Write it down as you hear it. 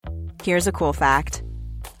Here's a cool fact.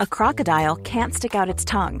 A crocodile can't stick out its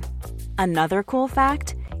tongue. Another cool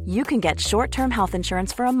fact, you can get short-term health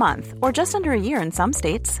insurance for a month or just under a year in some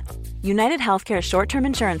states. United Healthcare short-term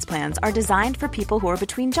insurance plans are designed for people who are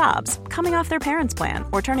between jobs, coming off their parents' plan,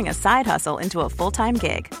 or turning a side hustle into a full-time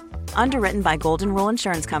gig. Underwritten by Golden Rule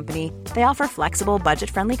Insurance Company, they offer flexible,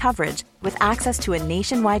 budget-friendly coverage with access to a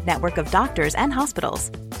nationwide network of doctors and hospitals.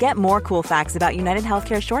 Get more cool facts about United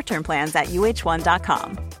Healthcare short-term plans at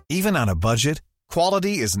uh1.com. Even on a budget,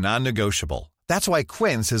 quality is non-negotiable. That's why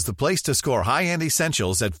Quince is the place to score high-end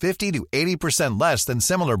essentials at 50 to 80% less than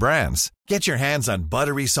similar brands. Get your hands on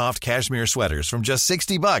buttery soft cashmere sweaters from just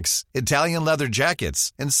 $60, Italian leather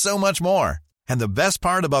jackets, and so much more. And the best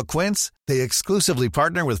part about Quince, they exclusively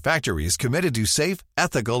partner with factories committed to safe,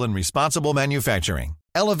 ethical, and responsible manufacturing.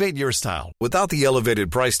 Elevate your style without the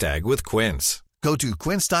elevated price tag with Quince. Go to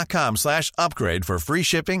quince.com/upgrade for free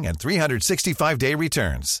shipping and 365-day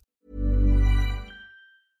returns.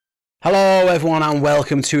 Hello everyone and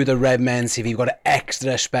welcome to the Redmen TV. We've got an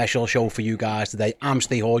extra special show for you guys today. I'm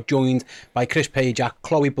Steve Hall, joined by Chris Pajak,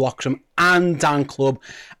 Chloe Bloxham and Dan Clubb,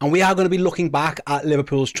 and we are going to be looking back at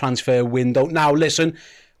Liverpool's transfer window. Now listen,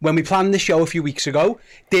 when we planned this show a few weeks ago,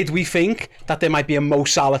 did we think that there might be a Mo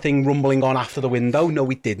Salah thing rumbling on after the window? No,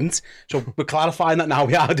 we didn't. So we're clarifying that now.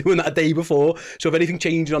 We are doing that a day before. So if anything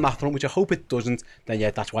changes on that front, which I hope it doesn't, then yeah,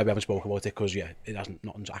 that's why we haven't spoken about it, because yeah,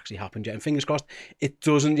 nothing's actually happened yet. And fingers crossed, it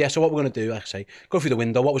doesn't. Yeah, so what we're going to do, like I say, go through the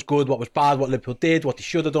window, what was good, what was bad, what Liverpool did, what they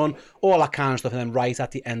should have done, all that kind of stuff. And then right at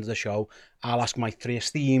the end of the show, I'll ask my three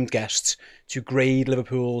esteemed guests to grade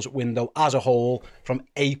Liverpool's window as a whole from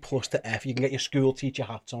A+ to F. You can get your school teacher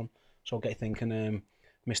hats on. So get you thinking,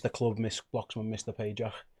 Mr. Clubb, Miss Bloxham, and Mr.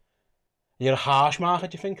 Pajak. You're a harsh marker,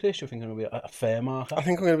 do you think, Chris? Or do you think you're going to be a fair marker? I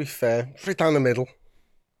think I'm going to be fair. Right down the middle.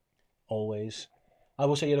 Always. I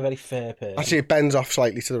will say you're a very fair person. Actually, it bends off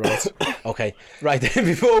slightly to the right. Okay, right.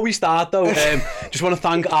 Before we start, though, just want to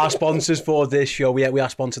thank our sponsors for this show. We are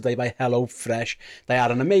sponsored today by HelloFresh. They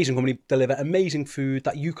are an amazing company, deliver amazing food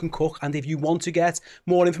that you can cook. And if you want to get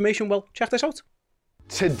more information, well, check this out.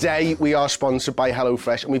 Today we are sponsored by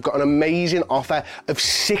HelloFresh, and we've got an amazing offer of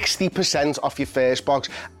 60% off your first box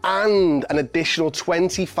and an additional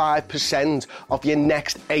 25% off your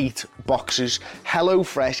next 8 boxes.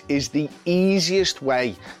 HelloFresh is the easiest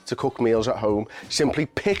way to cook meals at home. Simply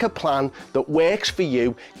pick a plan that works for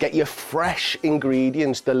you, get your fresh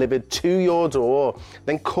ingredients delivered to your door,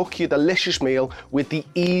 then cook your delicious meal with the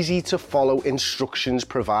easy to follow instructions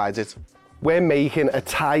provided. We're making a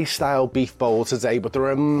Thai-style beef bowl today, but there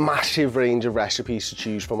are a massive range of recipes to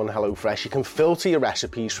choose from on HelloFresh. You can filter your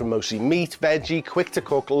recipes from mostly meat, veggie, quick to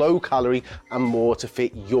cook, low calorie, and more to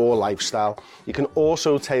fit your lifestyle. You can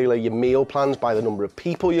also tailor your meal plans by the number of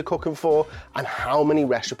people you're cooking for and how many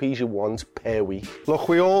recipes you want per week. Look,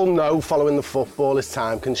 we all know following the football is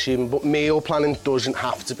time consuming, but meal planning doesn't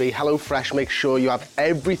have to be. HelloFresh makes sure you have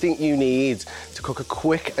everything you need to cook a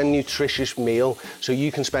quick and nutritious meal so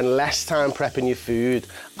you can spend less time prepping your food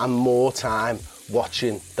and more time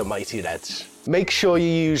watching the Mighty Reds. Make sure you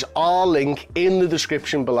use our link in the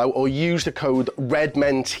description below, or use the code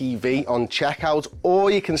REDMENTV on checkout,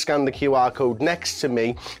 or you can scan the QR code next to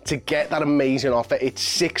me to get that amazing offer. It's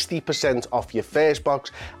 60% off your first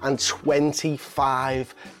box and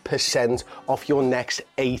 25% off your next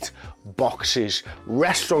 8 boxes.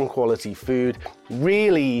 Restaurant quality food,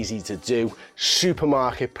 really easy to do,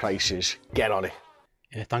 supermarket prices. Get on it.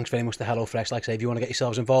 Yeah, thanks very much to HelloFresh. Like I say, if you want to get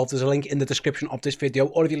yourselves involved, there's a link in the description of this video,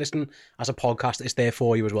 or if you listen as a podcast, it's there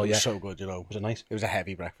for you as well. Yeah, it was so good, you know. Was it nice? It was a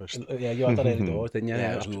heavy breakfast. Yeah, you had that early doors, didn't you?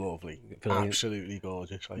 Yeah, it was lovely. Brilliant. Absolutely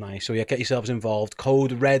gorgeous. Like. Nice. So yeah, get yourselves involved.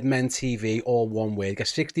 Code REDMENTV, all one word. Get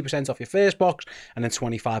 60% off your first box and then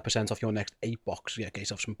 25% off your next 8 boxes. Yeah, get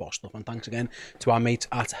yourself some boss stuff. And thanks again to our mates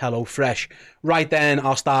at HelloFresh. Right then,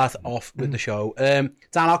 I'll start off with the show. Dan,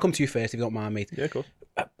 I'll come to you first if you don't mind, mate. Yeah, cool.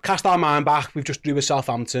 Cast our mind back. We've just drew with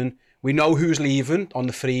Southampton. We know who's leaving on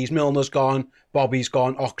the freeze. Milner's gone, Bobby's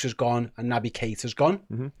gone, Ox has gone, and Naby Keita's gone.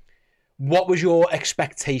 Mm-hmm. What was your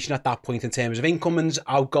expectation at that point in terms of incomings,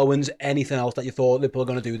 outgoings, anything else that you thought Liverpool were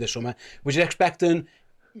going to do this summer? Was you expecting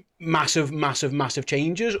massive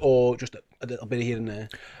changes, or just a little bit here and there?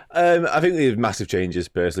 I think there's massive changes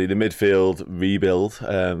personally. The midfield rebuild,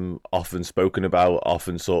 often spoken about,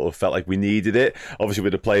 often sort of felt like we needed it. Obviously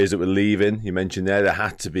with the players that were leaving, you mentioned there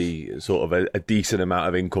had to be sort of a decent amount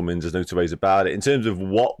of incomings, there's no two ways about it. In terms of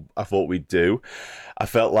what I thought we'd do, I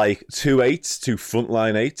felt like 2 8s, 2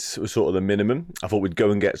 frontline 8s was sort of the minimum. I thought we'd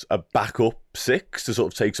go and get a backup 6 to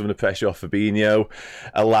sort of take some of the pressure off Fabinho,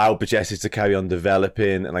 allow Bajcetic to carry on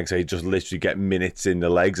developing, and like I say, just literally get minutes in the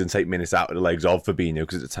legs and take minutes out of the legs of Fabinho,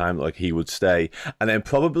 because at the time, like, he would stay. And then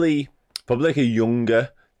probably like a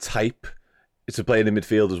younger type to play in the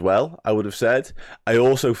midfield as well, I would have said. I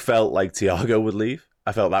also felt like Thiago would leave.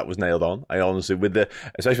 I felt that was nailed on. I honestly,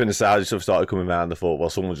 especially when the Saudi stuff started coming around, I thought, well,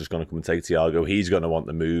 someone's just going to come and take Thiago. He's going to want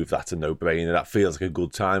the move. That's a no-brainer. That feels like a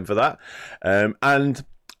good time for that. And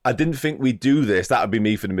I didn't think we'd do this. That would be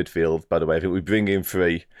me for the midfield, by the way. I think we'd bring in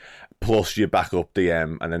 3, plus your backup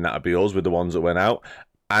DM, and then that would be us with the ones that went out.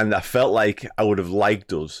 And I felt like I would have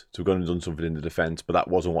liked us to have gone and done something in the defence, but that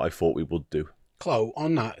wasn't what I thought we would do. Chloe,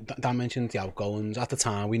 on that, Dan mentioned the outgoings. At the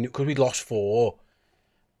time, we knew, because we'd lost 4.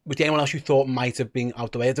 Was there anyone else you thought might have been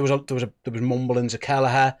out the way? There was mumblings of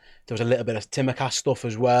Kelleher. There was a little bit of Timmercast stuff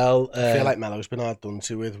as well. I feel like Mello's been hard done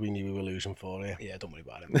to with. We knew we were losing 4 here. Yeah, don't worry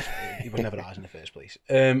about him. He was never ours in the first place.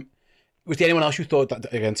 Was there anyone else you thought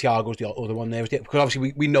that, again, Thiago's the other one there? Because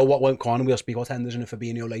obviously we know what went on, and we'll speak about Henderson and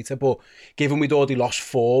Fabinho later, but given we'd already lost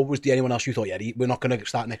 4, was there anyone else you thought, yeah, we're not going to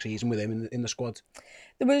start next season with him in the squad?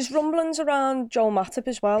 There was rumblings around Joel Matip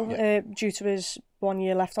as well, due to his 1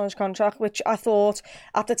 year left on his contract, which I thought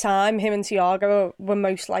at the time him and Thiago were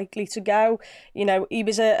most likely to go. You know, he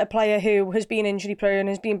was a player who has been injury prone,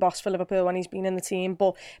 has been boss for Liverpool when he's been in the team,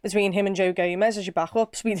 but between him and Joe Gomez as your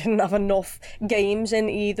backups, we didn't have enough games in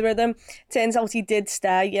either of them. Turns out he did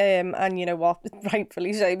stay, and you know what,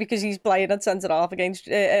 rightfully so, because he's playing at centre-half against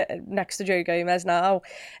next to Joe Gomez now.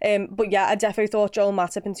 But yeah, I definitely thought Joel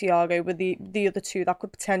Matip and Thiago were the other 2 that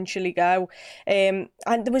could potentially go. And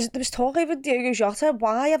there was talk over Diogo Jota.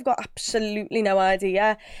 Why? I've got absolutely no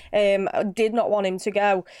idea. I did not want him to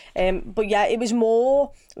go. But yeah, it was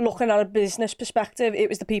more looking at a business perspective. It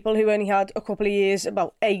was the people who only had a couple of years,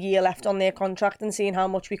 about a year left on their contract, and seeing how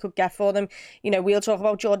much we could get for them. You know, we'll talk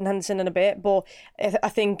about Jordan Henderson in a bit, but I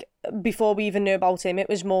think before we even knew about him, it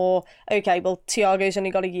was more, okay, well, Thiago's only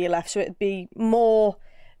got a year left, so it'd be more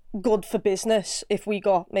good for business if we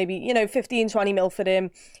got maybe 15-20 mil for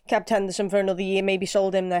him, kept Henderson for another year, maybe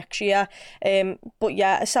sold him next year, but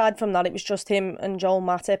yeah, aside from that, it was just him and Joel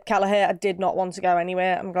Matip. Kelleher, I did not want to go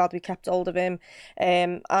anywhere. I'm glad we kept hold of him,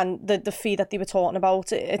 and the fee that they were talking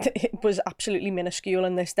about, it was absolutely minuscule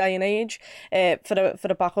in this day and age, for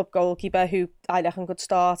the backup goalkeeper, who I reckon could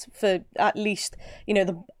start for at least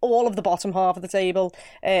all of the bottom half of the table,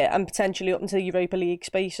 and potentially up into the Europa League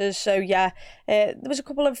spaces. So yeah, there was a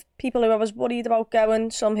couple of people who I was worried about going,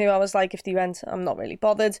 some who I was like, if they went, I'm not really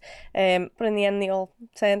bothered, but in the end they all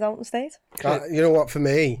turned out and stayed. You know what, for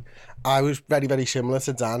me, I was very, very similar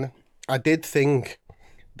to Dan. I did think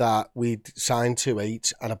that we'd signed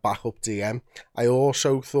 2-8 and a backup DM. I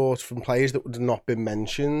also thought, from players that had not been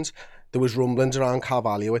mentioned, there was rumblings around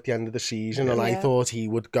Carvalho at the end of the season, and I thought he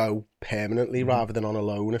would go permanently rather than on a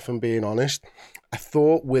loan, if I'm being honest. I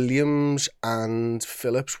thought Williams and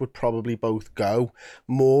Phillips would probably both go,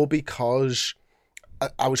 more because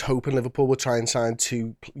I was hoping Liverpool would try and sign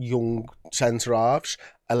 2 young centre-halves,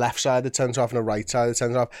 a left-sided centre-half and a right-sided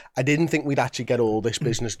centre-half. I didn't think we'd actually get all this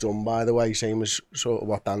business done, by the way, same as sort of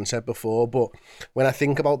what Dan said before. But when I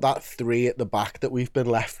think about that 3 at the back that we've been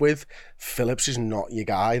left with, Phillips is not your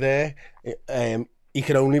guy there. He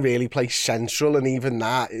can only really play central, and even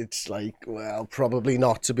that, it's like, well, probably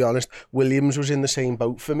not, to be honest. Williams was in the same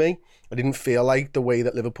boat for me. I didn't feel like the way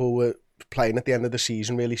that Liverpool were playing at the end of the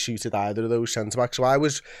season really suited either of those centre-backs. So I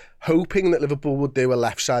was hoping that Liverpool would do a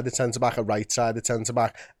left-sided centre-back, a right-sided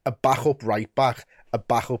centre-back, a backup right-back, a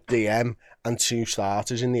backup DM, and 2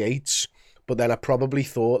 starters in the 8s. But then I probably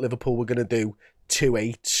thought Liverpool were going to do 2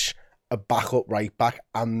 8s, a backup right-back,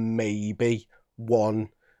 and maybe 1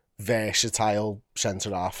 versatile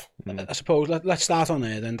centre-half. I suppose let's start on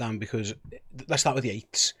there then, Dan, because let's start with the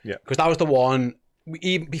 8s. Yeah. Because that was the one,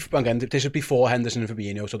 even again, this was before Henderson and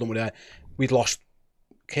Fabinho, so don't worry, we'd lost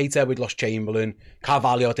Keita, we'd lost Chamberlain,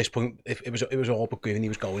 Carvalho at this point, it was all but given he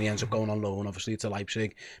was going. He ends up going on loan, obviously, to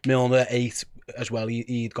Leipzig. Milner, 8 as well,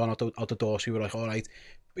 he'd gone out the door, so we were like, all right.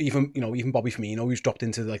 Even Bobby Firmino, who's dropped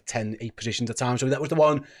into like 8 positions at times, so that was the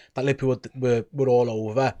one that Liverpool were all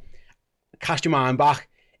over. Cast your mind back,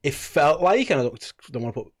 it felt like, and I don't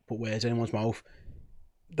want to put words in anyone's mouth,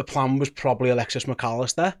 the plan was probably Alexis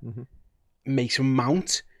McAllister, Mason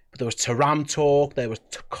Mount, but there was Thuram talk, there was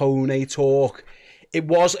Kone talk. It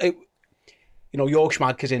was, Jörg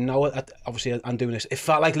Schmadtke's in now, obviously, I'm doing this. It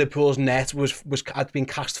felt like Liverpool's net had been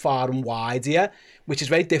cast far and wide here, which is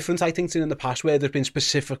very different, I think, to in the past where there's been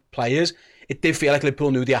specific players. It did feel like Liverpool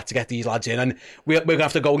knew they had to get these lads in, and we're going to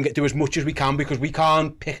have to go and do as much as we can, because we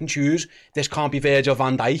can't pick and choose. This can't be Virgil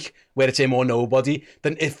van Dijk, where it's him or nobody.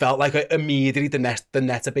 Then it felt like immediately the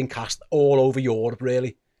net had been cast all over Europe,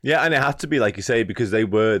 really. Yeah, and it had to be, like you say, because they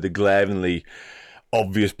were the glaringly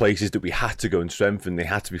obvious places that we had to go and strengthen. They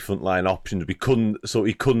had to be frontline options.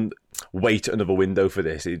 He couldn't wait another window for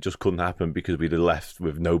this. It just couldn't happen because we'd have left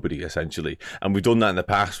with nobody, essentially. And we've done that in the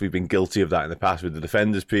past. We've been guilty of that in the past with the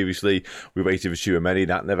defenders previously. We waited for Tchouaméni.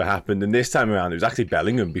 That never happened. And this time around, it was actually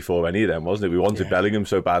Bellingham before any of them, wasn't it? We wanted Bellingham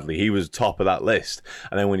so badly. He was top of that list.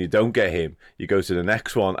 And then when you don't get him, you go to the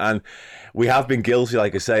next one. And we have been guilty,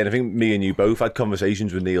 like I say, and I think me and you both had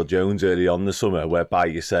conversations with Neil Jones early on this summer whereby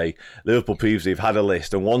you say Liverpool previously have had a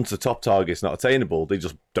list, and once the top target's not attainable, they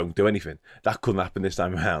just don't do anything. That couldn't happen this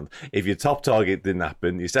time around. If your top target didn't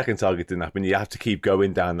happen, your second target didn't happen, you have to keep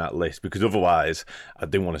going down that list, because otherwise, I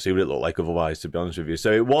didn't want to see what it looked like otherwise, to be honest with you.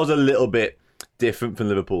 So it was a little bit different from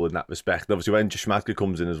Liverpool in that respect. Obviously, when Schmadtke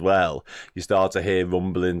comes in as well, you start to hear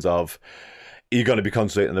rumblings of, you're going to be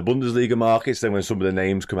concentrating on the Bundesliga markets. Then when some of the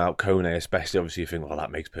names come out, Kone especially, obviously you think, well, that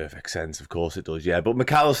makes perfect sense. Of course it does, yeah. But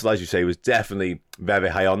McAllister, as you say, was definitely very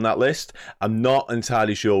high on that list. I'm not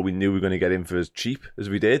entirely sure we knew we were going to get him for as cheap as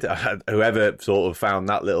we did. Whoever sort of found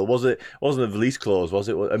that little, wasn't a release clause, was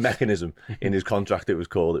it? A mechanism in his contract, it was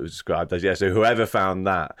called, it was described as, yeah. So whoever found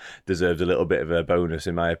that deserved a little bit of a bonus,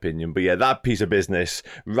 in my opinion. But yeah, that piece of business,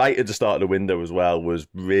 right at the start of the window as well, was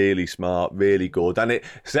really smart, really good. And it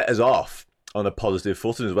set us off on a positive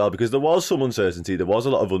footing as well, because there was some uncertainty, there was a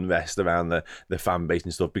lot of unrest around the fan base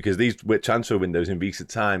and stuff, because these transfer windows in recent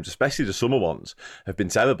times, especially the summer ones, have been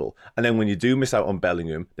terrible. And then when you do miss out on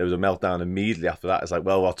Bellingham, there was a meltdown immediately after that. It's like,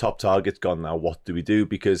 well, our top target's gone now, what do we do?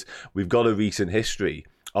 Because we've got a recent history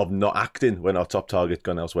of not acting when our top target's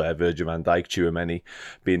gone elsewhere. Virgil van Dijk, Tchouaméni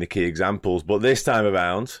being the key examples. But this time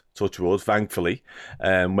around, touch wood, thankfully,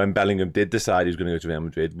 when Bellingham did decide he was going to go to Real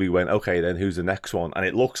Madrid, we went, okay, then who's the next one? And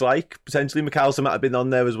it looks like potentially McAllister might have been on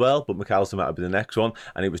there as well, but McAllister might have been the next one.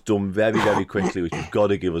 And it was done very, very quickly, which you've got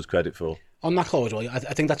to give us credit for. On that clause, well, I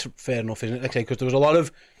think that's fair enough, isn't it? Like, because there was a lot of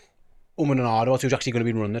and ahhing who's actually going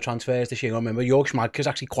to be running the transfers this year. I remember Jörg Schmadtke's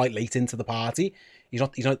actually quite late into the party. He's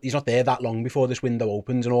not there that long before this window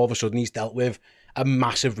opens, and all of a sudden he's dealt with a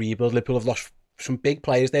massive rebuild. Liverpool have lost some big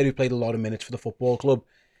players there who played a lot of minutes for the football club.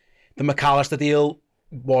 The McAllister deal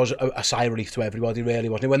was a sigh of relief to everybody, really,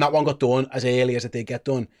 wasn't it? When that one got done as early as it did get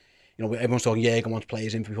done, you know, everyone's talking, Jürgen wants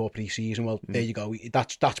players in before pre-season. Well, there you go.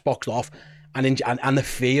 That's boxed off. And the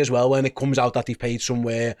fee as well, when it comes out that they've paid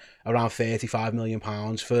somewhere around £35 million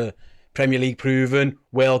for Premier League proven,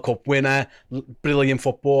 World Cup winner, brilliant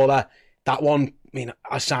footballer. That one, I mean,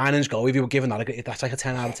 as signings go, if you were given that, that's like a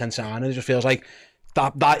 10 out of 10 signing. It just feels like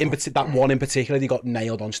that one in particular, they got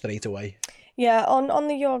nailed on straight away. Yeah, on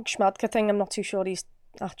the Jörg Schmadtke thing, I'm not too sure he's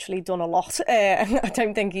actually done a lot. I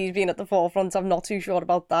don't think he's been at the forefront. I'm not too sure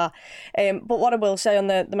about that. But what I will say on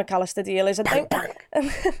the McAllister deal is I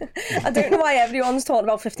don't know why everyone's talking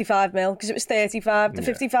about 55 mil, because it was 35. The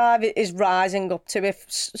 55 is rising up to if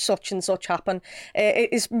such and such happen.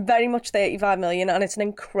 It is very much 35 million, and it's an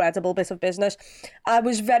incredible bit of business. I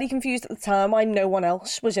was very confused at the time why no one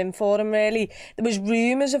else was in for him, really. There was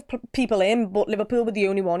rumours of people in, but Liverpool were the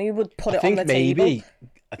only one who would put it on the table.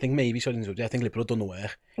 I think Liverpool had done the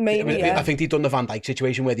work. Maybe, yeah. I think they'd done the Van Dijk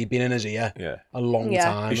situation where they'd been in his ear a long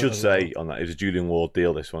time. We should say on that, it was a Julian Ward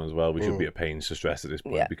deal, this one as well. We should be at pains to stress at this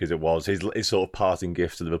point, because it was his sort of parting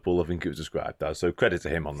gift to Liverpool, I think it was described as. So credit to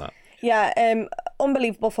him on that. Yeah,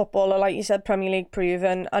 unbelievable footballer, like you said, Premier League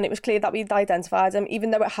proven, and it was clear that we'd identified him. Even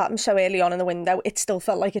though it happened so early on in the window, it still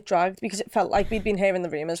felt like it dragged, because it felt like we'd been hearing the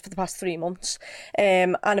rumours for the past 3 months.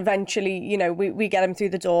 And eventually, you know, we get him through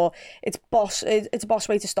the door. It's a boss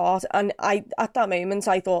way to start. And at that moment,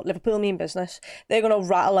 I thought, Liverpool mean business. They're going to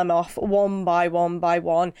rattle them off one by one by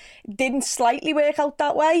one. Didn't slightly work out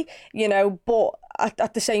that way, you know, but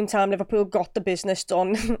at the same time, Liverpool got the business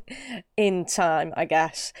done in time, I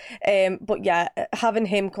guess. But yeah, having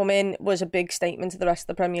him come in was a big statement to the rest of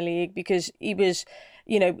the Premier League, because he was,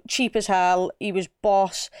 you know, cheap as hell. He was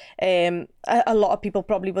boss. A lot of people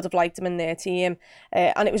probably would have liked him in their team.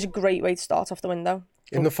 And it was a great way to start off the window.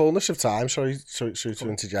 In the fullness of time, sorry to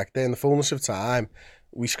interject there, in the fullness of time,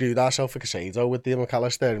 we screwed ourselves for Caicedo with the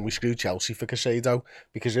McAllister, and we screwed Chelsea for Caicedo,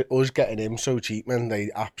 because us getting him so cheap, man, they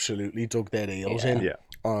absolutely dug their heels in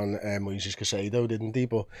on Moises Caicedo, didn't they?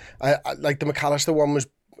 But I like the McAllister one was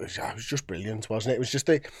just brilliant, wasn't it? It was just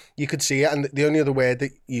you could see it, and the only other word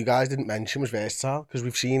that you guys didn't mention was versatile, because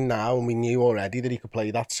we've seen now, and we knew already that he could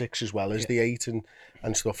play that 6 as well as the 8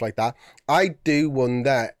 and stuff like that. I do wonder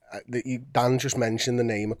that Dan just mentioned the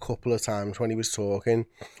name a couple of times when he was talking.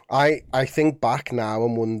 I think back now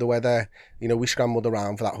and wonder whether You know, we scrambled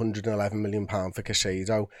around for that £111 million for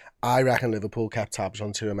Casado. I reckon Liverpool kept tabs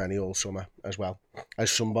on Tchouaméni all summer as well.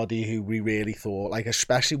 As somebody who we really thought, like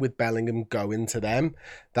especially with Bellingham going to them,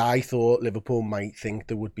 that I thought Liverpool might think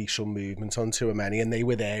there would be some movement on Tchouaméni, and they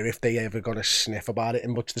were there if they ever got a sniff about it,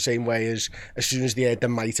 in much the same way as soon as they heard there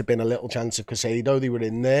might have been a little chance of Casado, they were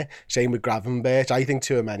in there. Same with Gravenberch. I think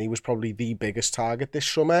Tchouaméni was probably the biggest target this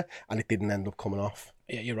summer, and it didn't end up coming off.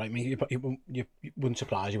 Yeah, you're right, mate. You wouldn't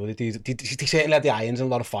surprise you, would it? They certainly had the irons and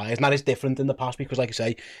a lot of fires, and that is different in the past because, like I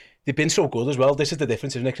say, they've been so good as well. This is the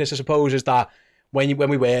difference, isn't it, Chris? I suppose is that when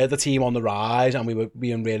we were the team on the rise and we were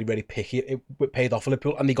being really, really picky, it paid off for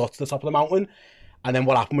Liverpool, and they got to the top of the mountain. And then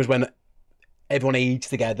what happened was when everyone aged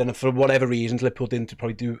together, and for whatever reasons, Liverpool didn't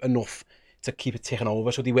probably do enough to keep it ticking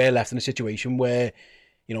over, so they were left in a situation where,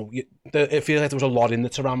 you know, it feels like there was a lot in the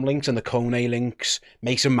Thuram links and the Kone links.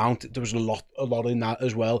 Mason Mount, there was a lot in that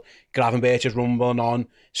as well. Gravenberch is rumbling on.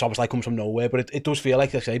 Szoboszlai comes from nowhere, but it does feel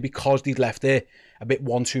like, they say, because they'd left there a bit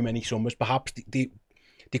one too many summers, perhaps they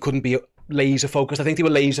couldn't be laser focused. I think they were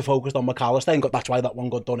laser focused on McAllister, and that's why that one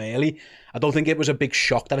got done early. I don't think it was a big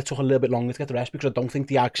shock that it took a little bit longer to get the rest, because I don't think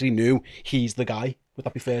they actually knew he's the guy. Would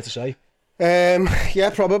that be fair to say?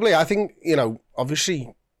 Yeah, probably. I think, you know,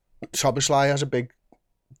 obviously Szoboszlai has a big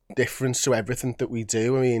difference to everything that we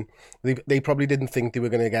do. I mean, they probably didn't think they were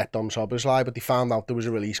going to get Dom Szoboszlai, but they found out there was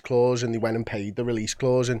a release clause and they went and paid the release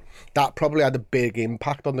clause, and that probably had a big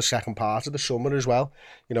impact on the second part of the summer as well.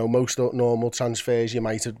 You know, most normal transfers you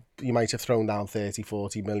might have thrown down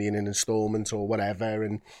 30-40 million in instalments or whatever,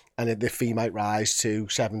 and the fee might rise to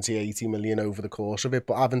 70-80 million over the course of it,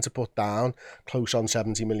 but having to put down close on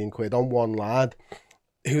 70 million quid on one lad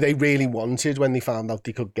who they really wanted when they found out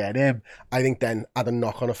they could get him, I think then had a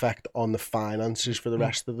knock-on effect on the finances for the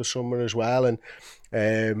rest of the summer as well, and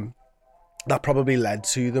that probably led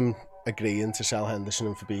to them agreeing to sell Henderson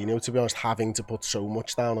and Fabinho, to be honest, having to put so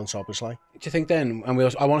much down on Szoboszlai. Do you think then, and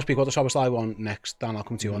I want to speak about the Szoboszlai one next, Dan, I'll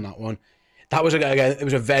come to you on that one. That was, again, it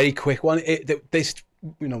was a very quick one. This,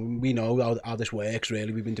 you know, we know how this works,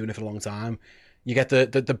 really. We've been doing it for a long time. You get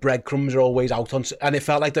the breadcrumbs are always out on, and it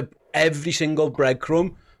felt like every single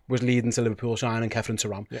breadcrumb was leading to Liverpool signing Kefren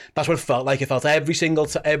Thuram. Yeah. That's what it felt like. It felt every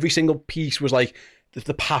single piece was like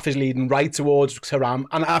the path is leading right towards Thuram,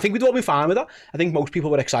 and I think we'd all be fine with that. I think most people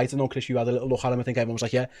were excited. No, Chris, you had a little look at him. I think everyone was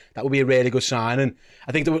like, yeah, that would be a really good signing.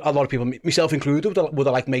 I think there were a lot of people, myself included, would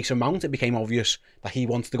have liked Mason Mount. It became obvious that he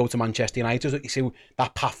wanted to go to Manchester United. You see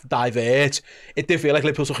that path divert. It did feel like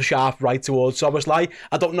Liverpool took a sharp right towards Szoboszlai.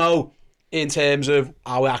 I don't know in terms of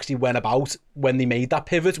how it actually went about when they made that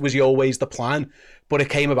pivot. Was he always the plan? But it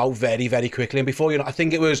came about very, very quickly. And before, you know, I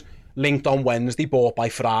think it was linked on Wednesday, bought by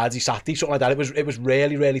Friday, Saturday, something like that. It was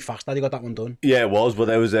really, really fast that he got that one done. Yeah, it was, but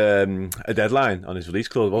there was a deadline on his release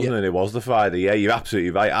clause, wasn't it? It was the Friday. Yeah, you're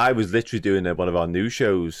absolutely right. I was literally doing one of our news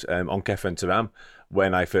shows on Kefren Thuram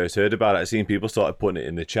when I first heard about it. I seen people started putting it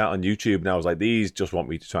in the chat on YouTube, and I was like, these just want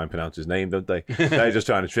me to try and pronounce his name, don't they? They're just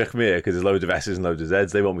trying to trick me here because there's loads of S's and loads of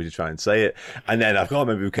Z's. They want me to try and say it. And then I can't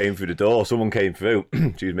remember who came through the door. Someone came through,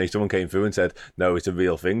 someone came through and said, no, it's a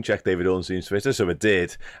real thing. Check David Ornstein's Twitter. So it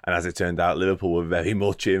did. And as it turned out, Liverpool were very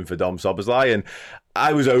much in for Dom Szoboszlai. And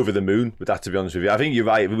I was over the moon with that, to be honest with you. I think you're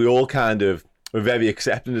right. We all kind of were very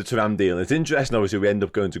accepting of the Thuram deal. It's interesting, obviously, we end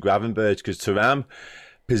up going to Gravenberch because Thuram,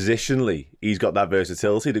 positionally, he's got that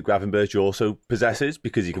versatility that Gravenberch also possesses,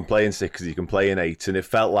 because he can play in sixes, he can play in eights, and it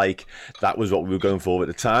felt like that was what we were going for at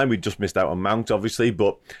the time. We'd just missed out on Mount, obviously,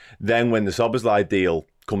 but then when the Szoboszlai deal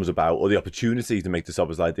comes about, or the opportunity to make the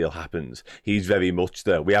Szoboszlai deal happens, he's very much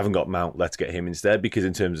there. We haven't got Mount, let's get him instead, because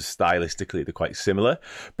in terms of stylistically they're quite similar.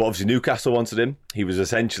 But obviously Newcastle wanted him. He was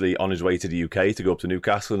essentially on his way to the UK to go up to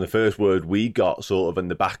Newcastle, and the first word we got sort of in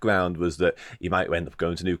the background was that he might end up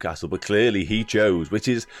going to Newcastle, but clearly he chose, which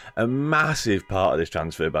is a massive part of this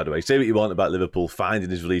transfer, by the way. Say what you want about Liverpool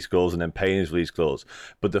finding his release clause and then paying his release clause,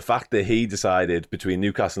 but the fact that he decided between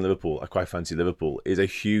Newcastle and Liverpool, I quite fancy Liverpool, is a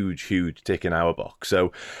huge tick in our box.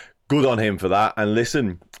 So good on him for that. And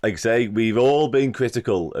listen, like I say, we've all been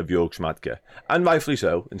critical of Jörg Schmadtke, and rightfully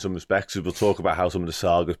so in some respects, because we'll talk about how some of the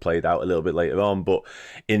sagas played out a little bit later on. But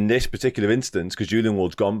in this particular instance, because Julian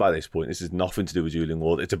Ward's gone by this point, this has nothing to do with Julian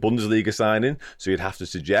Ward. It's a Bundesliga signing, so you'd have to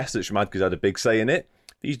suggest that Schmadtke's had a big say in it.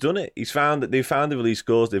 He's done it. They've found the release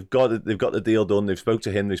clause. They've got the deal done. They've spoke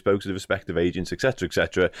to him. They've spoke to the respective agents,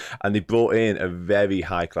 etc., and they brought in a very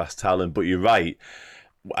high class talent. But you're right.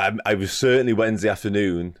 I was certainly Wednesday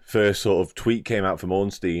afternoon, first sort of tweet came out from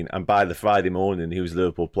Ornstein, and by the Friday morning he was a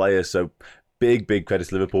Liverpool player. So big credit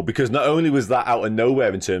to Liverpool, because not only was that out of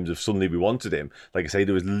nowhere in terms of suddenly we wanted him, like I say,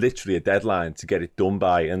 there was literally a deadline to get it done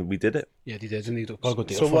by, and we did it. Yeah, he did, and he got a good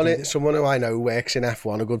deal. Someone who I know works in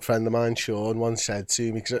F1, a good friend of mine, Sean, once said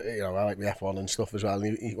to me, because I like the F1 and stuff as well,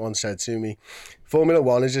 and he once said to me, Formula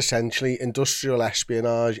One is essentially industrial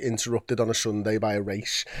espionage interrupted on a Sunday by a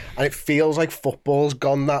race. And it feels like football's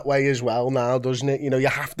gone that way as well now, doesn't it? You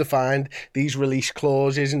have to find these release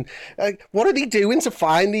clauses. And what are they doing to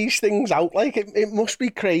find these things out? Like, it must be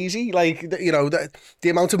crazy. Like, the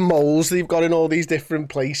amount of moles they've got in all these different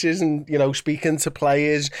places and, speaking to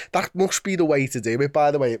players. That must be the way to do it,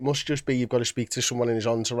 by the way. It must just be you've got to speak to someone in his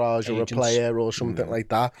entourage or a player or something like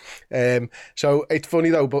that. So it's funny,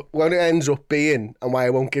 though, but when it ends up being, and why I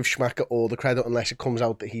won't give Schumacher all the credit unless it comes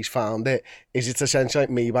out that he's found it, is it's essentially like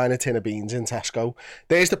me buying a tin of beans in Tesco.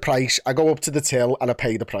 There's the price. I go up to the till and I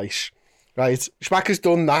pay the price. Right? Schumacher's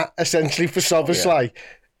done that essentially for Soboslai.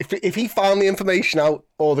 If he found the information out,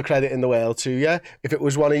 all the credit in the world to you. If it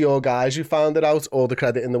was one of your guys who found it out, all the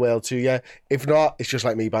credit in the world to you. If not, it's just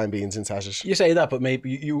like me buying beans in Tesco's. You say that, but maybe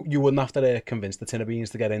you wouldn't have to convince the tin of beans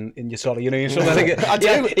to get in your trolley. So I think I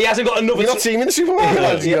do. He hasn't got enough. You've not seen me in the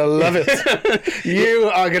supermarket? You'll love it. You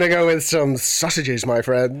are going to go with some sausages, my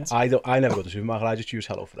friend. I never go to the supermarket. I just use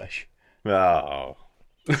HelloFresh. Oh.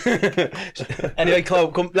 Anyway,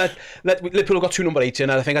 Chloe, Liverpool have got 2 number 8s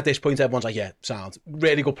in, and I think at this point everyone's like, yeah, sound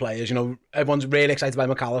really good players. Everyone's really excited by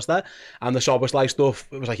McAllister, and the Szoboszlai stuff.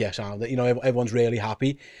 It was like, yeah, sound. Everyone's really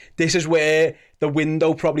happy. This is where the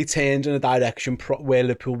window probably turns in a direction where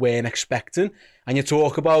Liverpool weren't expecting, and you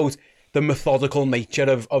talk about the methodical nature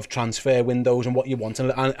of transfer windows and what you want,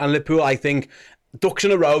 and Liverpool, I think, ducks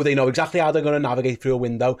in a row. They know exactly how they're going to navigate through a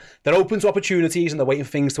window. They're open to opportunities and they're waiting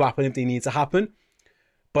for things to happen if they need to happen.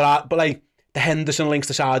 But like the Henderson links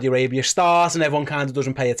to Saudi Arabia start, and everyone kind of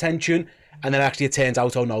doesn't pay attention, and then actually it turns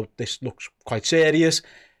out, oh no, this looks quite serious.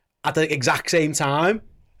 At the exact same time,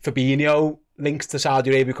 Fabinho links to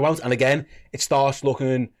Saudi Arabia come out, and again it starts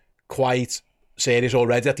looking quite serious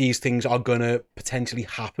already that these things are gonna potentially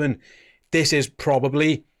happen. This is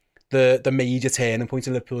probably the major turning point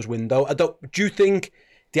in Liverpool's window. Do you think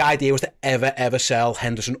the idea was to ever sell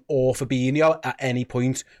Henderson or Fabinho at any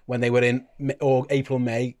point when they were in April,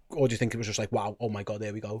 May? Or do you think it was just like, wow, oh my God,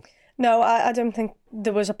 there we go? No, I don't think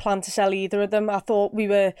there was a plan to sell either of them. I thought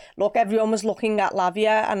everyone was looking at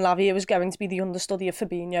Lavia, and Lavia was going to be the understudy of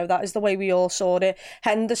Fabinho. That is the way we all saw it.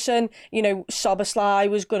 Henderson, Szoboszlai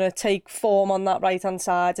was going to take form on that right-hand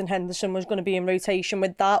side, and Henderson was going to be in rotation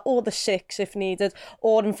with that, or the 6 if needed,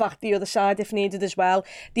 or in fact the other side if needed as well.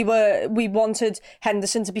 We wanted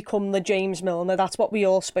Henderson to become the James Milner. That's what we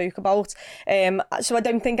all spoke about. So I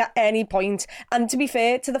don't think at any point, and to be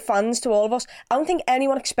fair to the fans, to all of us, I don't think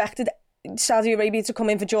anyone expected Saudi Arabia to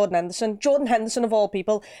come in for Jordan Henderson. Jordan Henderson of all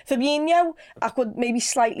people. Fabinho, I could maybe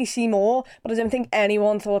slightly see more, but I don't think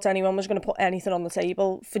anyone thought anyone was going to put anything on the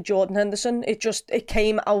table for Jordan Henderson. It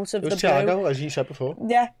came out of the blue. Thiago, as you said before.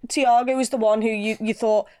 Yeah, Thiago is the one who you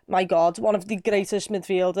thought, my God, one of the greatest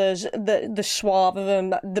midfielders, the suave of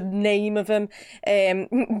him, the name of him.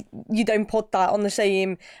 You don't put that on the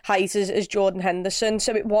same height as Jordan Henderson.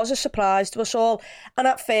 So it was a surprise to us all. And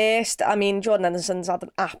at first, Jordan Henderson's had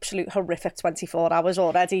an absolute horrific 24 hours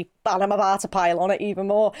already, and I'm about to pile on it even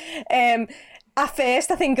more. At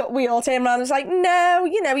first, I think we all turned around and was like, no,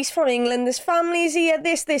 he's from England, his family's here,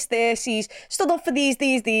 this, he's stood up for these,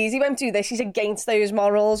 he won't do this, he's against those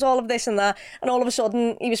morals, all of this and that, and all of a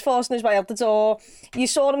sudden, he was forcing his way out the door. You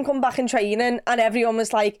saw him come back in training, and everyone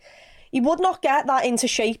was like, he would not get that into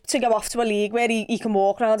shape to go off to a league where he can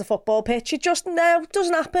walk around a football pitch. It just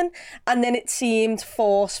doesn't happen. And then it seemed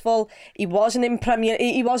forceful. He wasn't in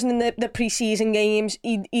the pre-season games.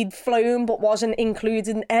 He'd flown but wasn't included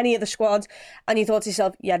in any of the squad. And you thought to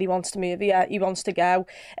yourself, yeah, he wants to move. Yeah, he wants to go.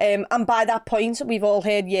 And by that point, we've all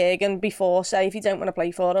heard Jurgen before say, if you don't want to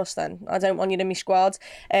play for us, then I don't want you in my squad.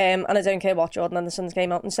 And I don't care what Jordan Henderson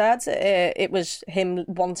came out and said. It was him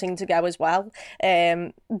wanting to go as well.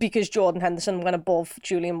 Because Jordan Henderson went above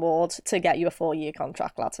Julian Ward to get you a 4-year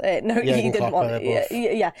contract, lad. No, he didn't want.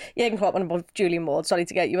 Yeah, Jurgen Klopp went above Julian Ward. Sorry,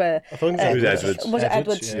 to get you a. I thought it was Edwards. Was it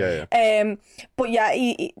Edwards? Yeah. But yeah,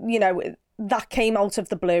 he that came out of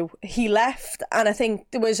the blue. He left, and I think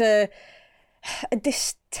there was a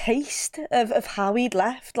distaste of how he'd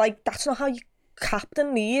left. Like, that's not how you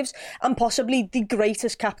captain leaves, and possibly the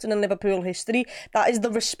greatest captain in Liverpool history. That is the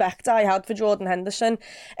respect I had for Jordan Henderson.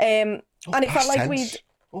 And it felt like tense.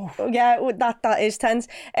 Yeah, that is tense.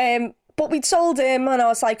 But we'd sold him, and I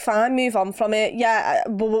was like, fine, move on from it. Yeah,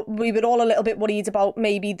 we were all a little bit worried about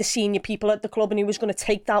maybe the senior people at the club and who was going to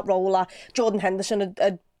take that role that Jordan Henderson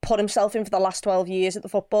had put himself in for the last 12 years at the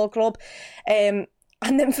football club.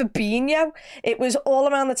 And then Fabinho, it was all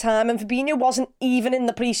around the time, and Fabinho wasn't even in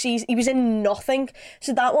the pre-season. He was in nothing.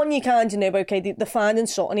 So that one you kind of know, okay, they're finding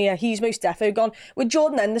something here. He's most defo gone. With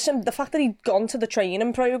Jordan Henderson, the fact that he'd gone to the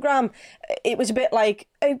training programme, it was a bit like,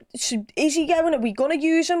 oh, so is he going? Are we going to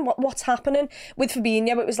use him? What's happening? With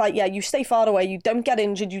Fabinho, it was like, yeah, you stay far away. You don't get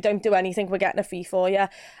injured. You don't do anything. We're getting a fee for you.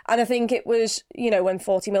 And I think it was, when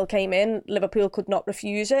 40 mil came in, Liverpool could not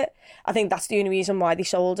refuse it. I think that's the only reason why they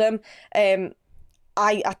sold him.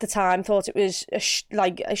 I, at the time, thought it was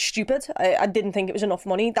stupid. I didn't think it was enough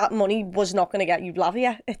money. That money was not going to get you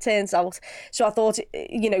Lavia, it turns out. So I thought,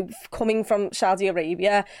 coming from Saudi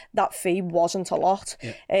Arabia, that fee wasn't a lot.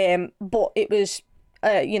 Yeah. But it was,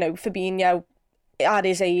 Fabinho, at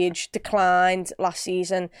his age, declined last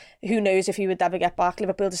season. Who knows if he would ever get back.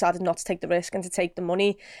 Liverpool decided not to take the risk and to take the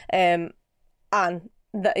money. And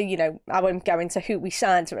I won't go into who we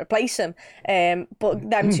signed to replace him, but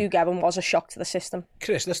them two going was a shock to the system.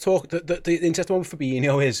 Chris, let's talk. The interesting one with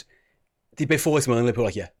Fabinho is they bid 40 million.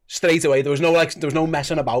 Liverpool straight away. There was no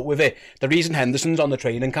messing about with it. The reason Henderson's on the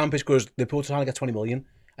training camp is because Liverpool trying to get 20 million,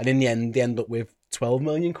 and in the end they end up with 12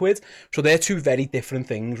 million quid. So they're two very different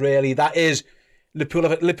things, really. That is Liverpool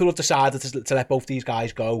have decided to let both these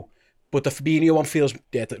guys go. But the Fabinho one feels,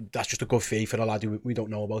 that's just a good fee for a lad who we don't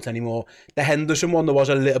know about anymore. The Henderson one, there was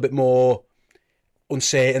a little bit more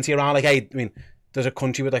uncertainty around. Like, hey, I mean, there's a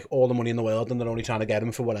country with all the money in the world and they're only trying to get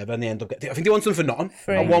him for whatever, and they end up I think they want them for nothing.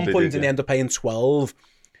 At one point, and they end up paying 12.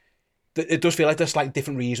 It does feel like there's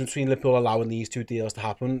different reasons between Liverpool allowing these two deals to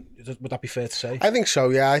happen. Would that be fair to say? I think so,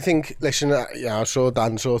 yeah. I think, listen, I saw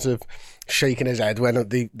Dan sort of shaking his head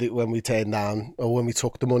when we turned down, or when we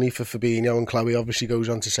took the money for Fabinho, and Chloe obviously goes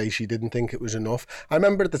on to say she didn't think it was enough. I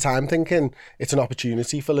remember at the time thinking it's an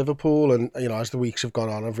opportunity for Liverpool, and as the weeks have gone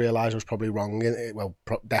on, I've realised I was probably wrong,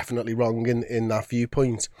 definitely wrong in that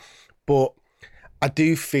viewpoint. But I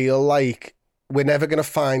do feel like we're never going to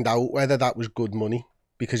find out whether that was good money,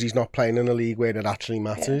 because he's not playing in a league where it actually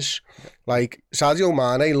matters. Yeah. Like, Sadio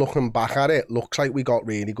Mane, looking back at it, looks like we got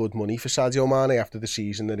really good money for Sadio Mane after the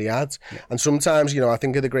season that he had. Yeah. And sometimes, I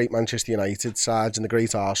think of the great Manchester United sides and the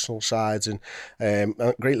great Arsenal sides and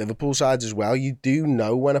great Liverpool sides as well. You do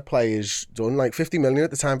know when a player's done. Like, 50 million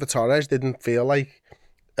at the time for Torres didn't feel like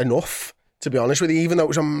enough, to be honest with you, even though it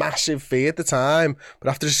was a massive fee at the time. But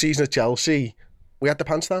after the season at Chelsea, we had the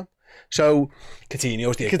pants down. So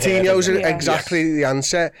Coutinho's exactly the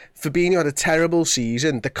answer. Fabinho had a terrible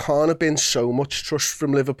season. There can't have been so much trust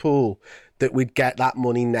from Liverpool that we'd get that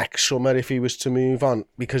money next summer if he was to move on,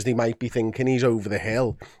 because they might be thinking he's over the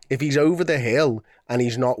hill. If he's over the hill and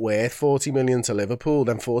he's not worth 40 million to Liverpool,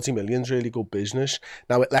 then 40 million's really good business.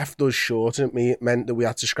 Now, it left us short, and it meant that we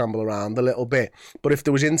had to scramble around a little bit. But if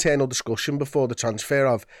there was internal discussion before the transfer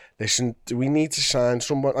of, listen, do we need to sign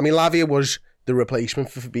someone? I mean, Lavia was the replacement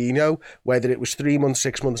for Fabinho. Whether it was 3 months,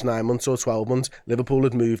 6 months, 9 months or 12 months, Liverpool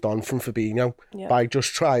had moved on from Fabinho by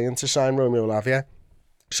just trying to sign Romeo Lavia.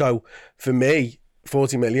 So for me,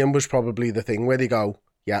 40 million was probably the thing where they go,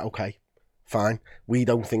 yeah, okay, fine. We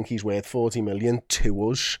don't think he's worth 40 million to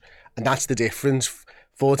us. And that's the difference.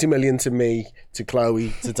 40 million to me, to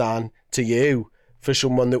Chloe, to Dan, to you, for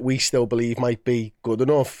someone that we still believe might be good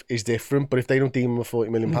enough is different. But if they don't deem him a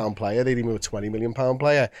 £40 million player, they deem him a £20 million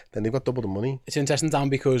player, then they've got double the money. It's interesting, Dan,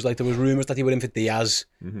 because there was rumours that he were in for Diaz,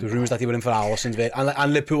 there was rumours that he were in for Alisson,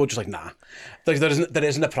 and Liverpool were just like, nah. There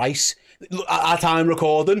isn't a price. At our time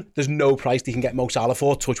recording, there's no price they can get Mo Salah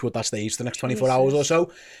for. Touch wood, that stage for the next 24 hours or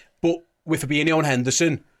so. But with Fabinho and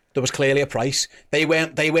Henderson, there was clearly a price. They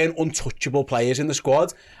weren't untouchable players in the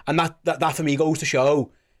squad, and that for me goes to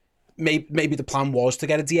show. Maybe the plan was to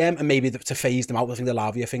get a DM and maybe to phase them out. I think the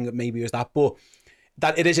Lavia thing maybe was that. But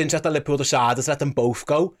that it is interesting that Liverpool decided to let them both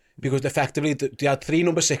go, because effectively they had 3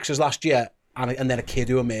 number 6s last year and then a kid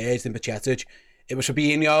who emerged in Bajcetic. It was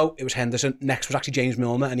Fabinho, it was Henderson. Next was actually James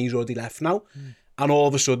Milner, and he's already left now. And all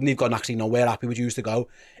of a sudden they've gone, actually, no, we're happy with you to go.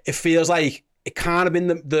 It feels like it can't have been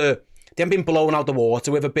they haven't been blown out the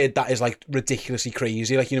water with a bid that is ridiculously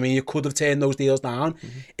crazy. You could have turned those deals down.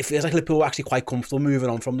 It feels like Liverpool were actually quite comfortable moving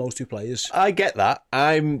on from those two players. I get that.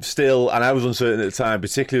 I'm still, and I was uncertain at the time,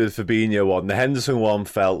 particularly with the Fabinho one. The Henderson one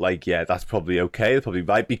felt like, yeah, that's probably okay. That's probably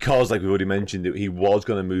right, because, like we've already mentioned, he was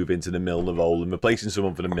going to move into the Milner role, and replacing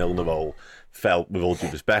someone for the Milner role felt, with all due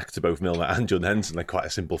respect to both Milner and John Henderson, like quite a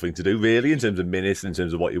simple thing to do, really, in terms of minutes, in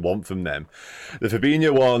terms of what you want from them. The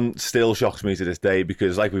Fabinho one still shocks me to this day,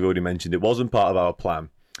 because, like we've already mentioned, it wasn't part of our plan.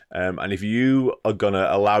 And if you are going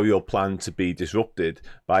to allow your plan to be disrupted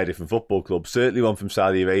by a different football club, certainly one from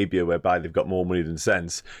Saudi Arabia, whereby they've got more money than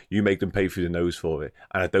sense, you make them pay through the nose for it.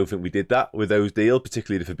 And I don't think we did that with those deals,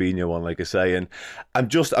 particularly the Fabinho one, like I say. And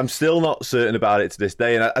I'm still not certain about it to this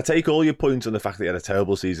day. And I take all your points on the fact that he had a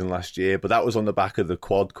terrible season last year, but that was on the back of the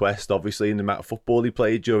quad quest, obviously, and the amount of football he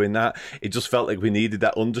played during that. It just felt like we needed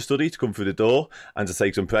that understudy to come through the door and to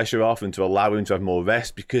take some pressure off and to allow him to have more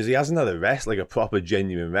rest, because he hasn't had a rest, like a proper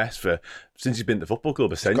genuine rest since he's been at the football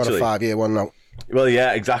club, essentially. He's got a 5-year one now. Well,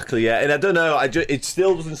 yeah, exactly, yeah. And I don't know, it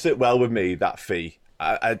still doesn't sit well with me, that fee.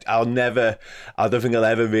 I don't think I'll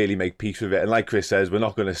ever really make peace with it. And like Chris says, we're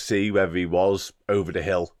not going to see whether he was over the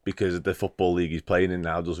hill, because the football league he's playing in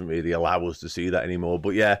now doesn't really allow us to see that anymore.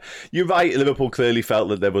 But yeah, you're right, Liverpool clearly felt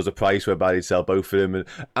that there was a price whereby they'd sell both of them. And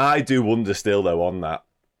I do wonder still, though, on that,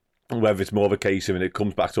 whether it's more of a case of, and it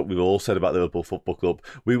comes back to what we've all said about Liverpool Football Club,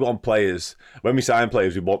 we want players, when we sign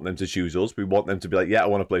players, we want them to choose us. We want them to be like, yeah, I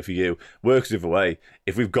want to play for you. Works the other way.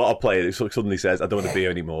 If we've got a player that suddenly says, I don't want to be here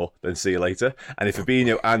anymore, then see you later. And if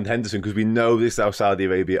Fabinho and Henderson, because we know this is how Saudi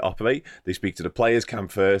Arabia operate, they speak to the players camp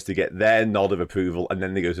first to get their nod of approval, and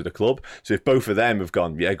then they go to the club. So if both of them have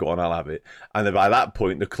gone, yeah, go on, I'll have it. And then by that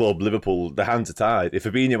point, the club, Liverpool, the hands are tied. If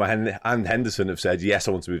Fabinho and Henderson have said, yes,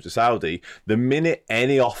 I want to move to Saudi, the minute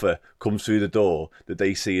any offer comes through the door that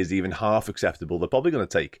they see as even half acceptable, they're probably going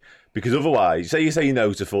to take. Because otherwise, you say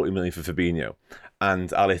no to 40 million for Fabinho,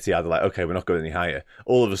 and Al Ittihad are like, okay, we're not going any higher.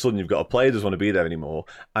 All of a sudden, you've got a player who doesn't want to be there anymore,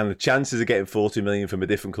 and the chances of getting 40 million from a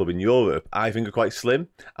different club in Europe, I think, are quite slim.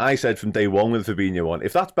 I said from day one with Fabinho on,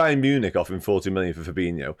 if that's Bayern Munich offering 40 million for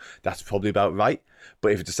Fabinho, that's probably about right.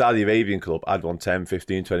 But if it's a Saudi Arabian club, I'd want 10,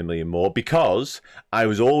 15, 20 million more, because I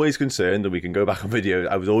was always concerned, and we can go back on video,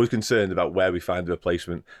 I was always concerned about where we find the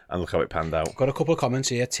replacement, and look how it panned out. Got a couple of comments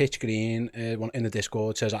here. Titch Green in the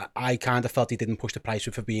Discord says, I kind of felt he didn't push the price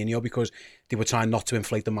with Fabinho because they were trying not to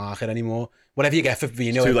inflate the market anymore. Whatever you get for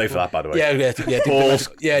Fabinho... It's too late for that, by the way.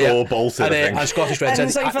 Yeah. Bolton, and Scottish Red said...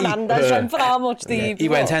 Fernandes went for how much he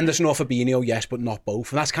went Henderson or Fabinho, yes, but not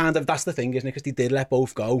both. And that's the thing, isn't it? Because they did let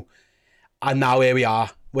both go. And now here we are.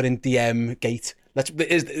 We're in DM gate.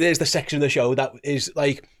 There's the section of the show that is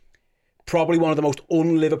like probably one of the most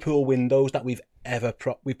un-Liverpool windows that we've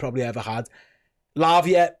probably ever had.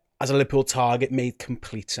 Lavia as a Liverpool target made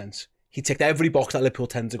complete sense. He ticked every box that Liverpool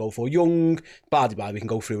tend to go for. Young, blah, we can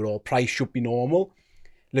go through it all. Price should be normal.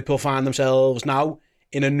 Liverpool find themselves now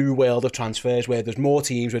in a new world of transfers where there's more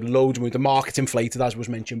teams with loads of money. The market's inflated, as was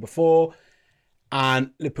mentioned before.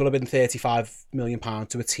 And Liverpool have been £35 million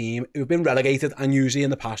to a team who've been relegated, and usually in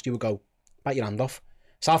the past you would go, bite your hand off.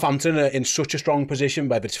 Southampton are in such a strong position,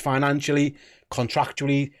 whether it's financially,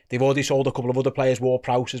 contractually, they've already sold a couple of other players,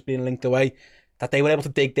 Ward-Prowse has been linked away, that they were able to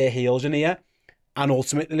dig their heels in here. And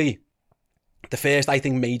ultimately, the first, I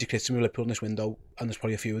think, major criticism of Liverpool in this window, and there's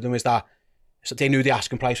probably a few of them, is that they knew the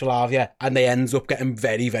asking price for Lavia, and they ended up getting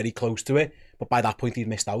very, very close to it. But by that point, he'd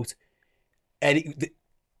missed out.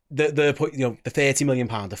 The 30 million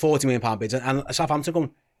pound, the 40 million pound bids, and Southampton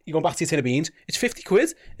going, you're going back to your tin of beans. It's 50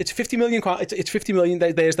 quid. It's 50 million. It's 50 million.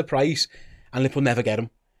 There's the price, and Liverpool never get him.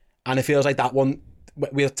 And it feels like that one.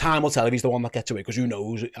 Time will tell if he's the one that gets away, because who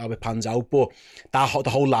knows how it pans out. But the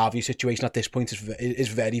whole Lavia situation at this point is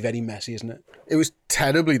very, very messy, isn't it? It was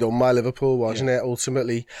terribly done by Liverpool, wasn't it?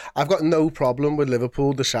 Ultimately, I've got no problem with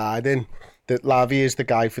Liverpool deciding that Lavia is the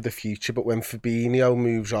guy for the future, but when Fabinho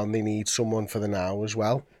moves on, they need someone for the now as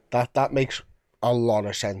well. That makes a lot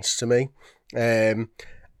of sense to me. And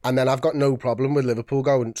then I've got no problem with Liverpool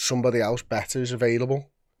going, somebody else better is available.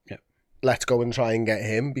 Yeah. Let's go and try and get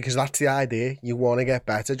him, because that's the idea. You want to get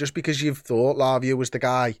better. Just because you've thought Lavia was the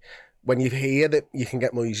guy, when you hear that you can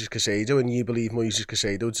get Moises Caicedo and you believe Moises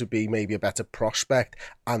Caicedo to be maybe a better prospect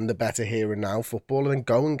and the better here and now footballer, then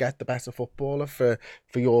go and get the better footballer for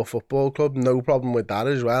your football club. No problem with that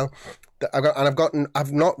as well.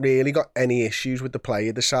 I've not really got any issues with the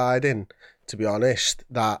player deciding, to be honest,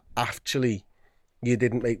 that actually you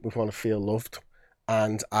didn't make me want to feel loved,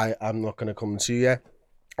 and I'm not going to come to you.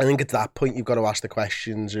 I think at that point you've got to ask the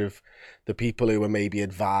questions of the people who are maybe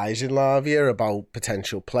advising Lavia about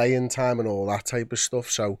potential playing time and all that type of stuff.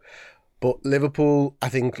 So, but Liverpool, I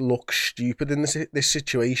think, looks stupid in this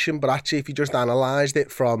situation. But actually, if you just analysed it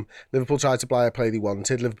from Liverpool tried to buy a player they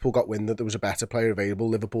wanted, Liverpool got wind that there was a better player available,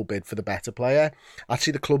 Liverpool bid for the better player.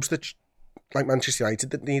 Actually, the clubs that, like Manchester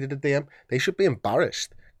United, that needed a DM, they should be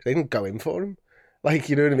embarrassed because they didn't go in for him. Like,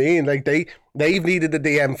 you know what I mean? Like, they've needed a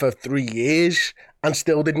DM for 3 years and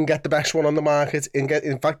still didn't get the best one on the market.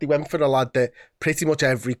 In fact, they went for a lad that pretty much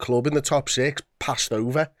every club in the top 6 passed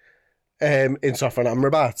over in Sofyan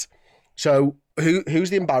Amrabat. So who's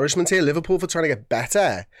the embarrassment here? Liverpool for trying to get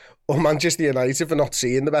better, or Manchester United for not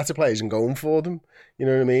seeing the better players and going for them? You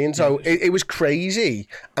know what I mean? So it was crazy,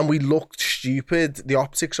 and we looked stupid. The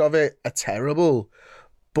optics of it are terrible,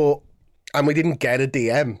 and we didn't get a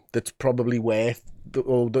DM that's probably worth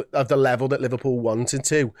of the level that Liverpool wanted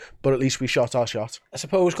to, but at least we shot our shot. I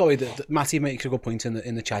suppose, Chloe, Matty makes a good point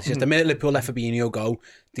in the chat. He says the minute Liverpool let Fabinho go,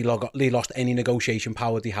 they lost any negotiation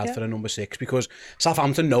power they had for a number 6, because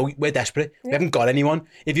Southampton know we're desperate. We haven't got anyone.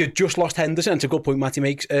 If you just lost Henderson, it's a good point Matty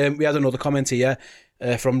makes. We had another comment here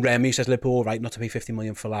from Remy, who says Liverpool right not to pay 50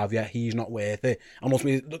 million for Lavia. He's not worth it. And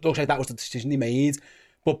ultimately, it looks like that was the decision they made.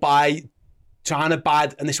 But by trying to buy,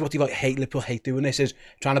 and this is what Liverpool hate doing this, is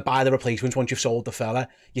trying to buy the replacements once you've sold the fella.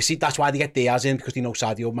 You see, that's why they get Diaz in, because they know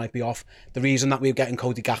Sadio might be off. The reason that we were getting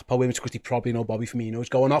Cody Gakpo in is because they probably know Bobby Firmino's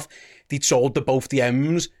going off. They'd sold both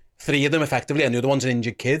DMs, 3 of them effectively, and the other one's an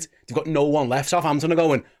injured kid. They've got no one left. Southampton are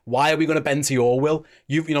going, why are we going to bend to your will?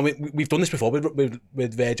 We've done this before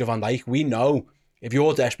with Virgil van Dijk. We know if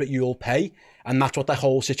you're desperate, you'll pay. And that's what the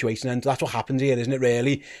whole situation ends. That's what happens here, isn't it,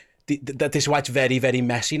 really? This is why it's very, very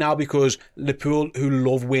messy now, because Liverpool, who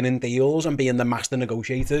love winning deals and being the master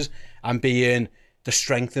negotiators and being the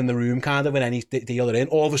strength in the room kind of in any deal they're in,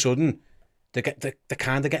 all of a sudden they're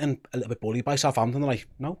kind of getting a little bit bullied by Southampton. They're like,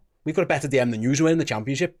 no, we've got a better DM than you, we're in the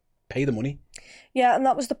Championship, pay the money. Yeah, and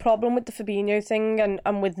that was the problem with the Fabinho thing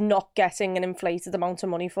and with not getting an inflated amount of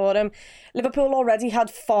money for him. Liverpool already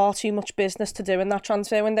had far too much business to do in that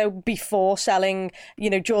transfer window before selling,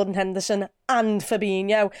 Jordan Henderson and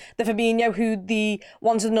Fabinho. The Fabinho who they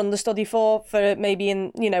wanted an understudy for maybe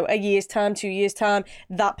in, a year's time, 2 years' time,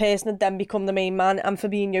 that person had then become the main man and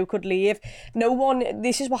Fabinho could leave.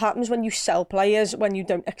 This is what happens when you sell players when you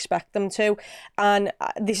don't expect them to. And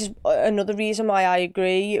this is another reason why I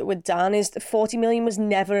agree with Dan, is that 40 million was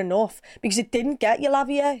never enough, because it didn't get you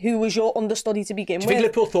Lavia, who was your understudy to begin with. Do you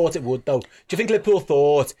think Liverpool thought it would, though? Do you think Liverpool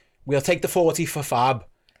thought, we'll take the 40 for Fab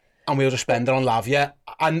and we'll just spend it on Lavia,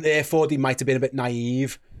 and therefore they might have been a bit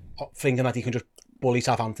naive, thinking that he can just bully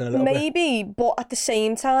Southampton a little bit? Maybe, but at the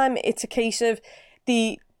same time, it's a case of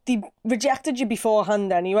they rejected you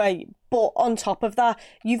beforehand anyway, but on top of that,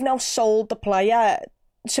 you've now sold the player.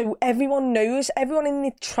 So everyone in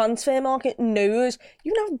the transfer market knows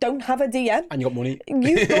you now don't have a DM. And you got money.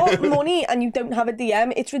 You've got money and you don't have a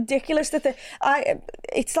DM. It's ridiculous that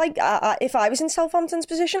it's like if I was in Southampton's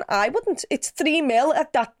position, I wouldn't. It's 3 mil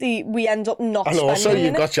at that we end up not spending. And also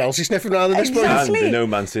you've got Chelsea sniffing around at this point. And they know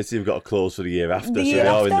Man City have got a clause for the year after, they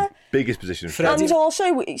are in the biggest position. And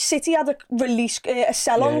also City had a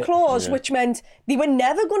sell-on clause, which meant they were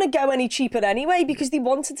never going to go any cheaper anyway, because they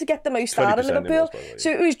wanted to get the most out of Liverpool.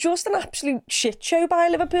 So it was just an absolute shit show by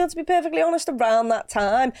Liverpool, to be perfectly honest, around that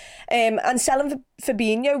time. And selling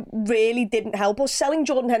Fabinho really didn't help us. Selling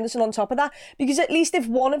Jordan Henderson on top of that, because at least if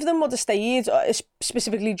one of them would have stayed,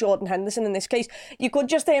 specifically Jordan Henderson in this case, you could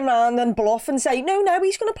just turn around and bluff and say, no,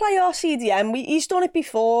 he's going to play our CDM. He's done it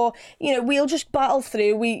before. We'll just battle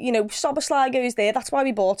through. Szoboszlai goes there. That's why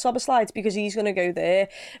we bought Szoboszlai. It's because he's going to go there.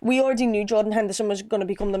 We already knew Jordan Henderson was going to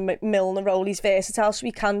become the Milner role. He's versatile, so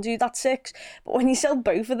he can do that 6. But when you sell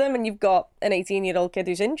both of them and you've got an 18-year-old kid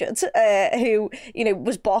who's injured, who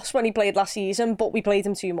was boss when he played last season, but we played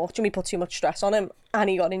him too much and we put too much stress on him and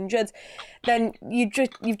he got injured, then you've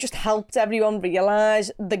just helped everyone realise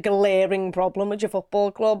the glaring problem with your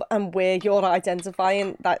football club and where you're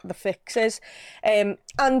identifying that the fix is. And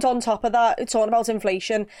on top of that, it's all about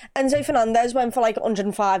inflation. Enzo Fernandez went for like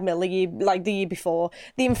 105 mil the year before.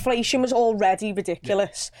 The inflation was already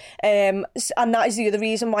ridiculous. And that is the other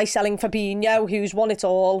reason why selling Fabinho, who's won it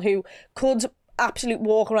all, who could absolute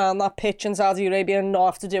walk around that pitch in Saudi Arabia and not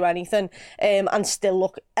have to do anything, and still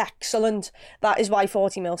look excellent. That is why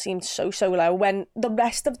 40 mil seemed so low, when the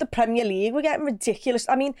rest of the Premier League were getting ridiculous.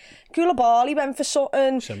 I mean, Koulibaly went for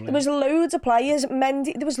Sutton. Similar. There was loads of players.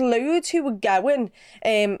 Mendy, there was loads who were going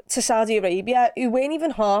to Saudi Arabia who weren't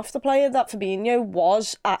even half the player that Fabinho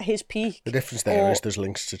was at his peak. The difference there is there's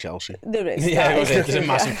links to Chelsea. There is. Yeah,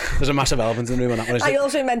 there's a massive elephant in the room on that one. I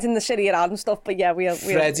also meant in the City and stuff, but yeah,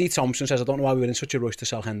 Freddie Thompson says, I don't know why we were in such a rush to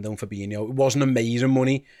sell Hendo and Fabinho. It wasn't amazing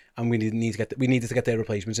money, and we needed to get their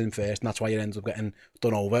replacements in first, and that's why it ends up getting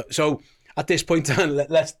done over. So at this point,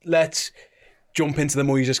 let's jump into the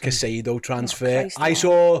Moises Caicedo transfer. I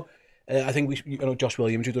saw, I think Josh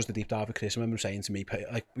Williams, who does the deep dive with Chris, I remember him saying to me,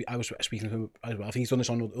 I was speaking to him as well. I think he's done this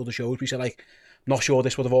on other shows. We said, not sure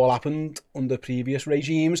this would have all happened under previous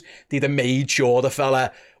regimes. They'd have made sure the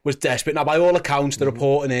fella was desperate. Now, by all accounts, the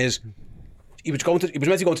reporting is he was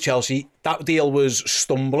meant to go to Chelsea. That deal was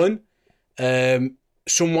stumbling.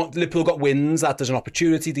 Somewhat Liverpool got winds that there's an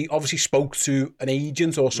opportunity. They obviously spoke to an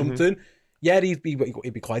agent or something. yeah, he'd be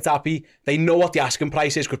quite happy. They know what the asking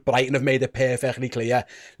price is because Brighton have made it perfectly clear.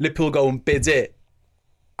 Liverpool go and bid it,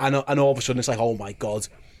 and all of a sudden it's like, oh my God,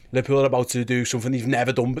 Liverpool are about to do something they've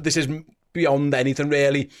never done. But this is beyond anything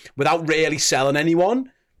really. Without really selling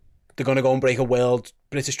anyone, they're going to go and break a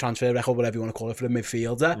British transfer record, whatever you want to call it, for a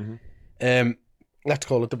midfielder. Let's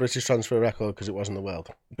call it the British transfer record because it wasn't the world.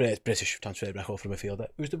 British transfer record for a midfielder.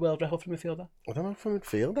 Who's the world record for a midfielder? I don't know, for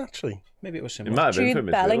midfield actually. Maybe it was It similar. might have been for Jude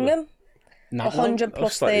midfielder. Bellingham. 100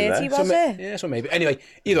 plus 30, was it? Yeah, so maybe. Anyway,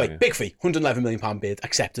 either way, big fee, £111 million bid,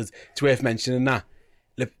 accepted. It's worth mentioning that.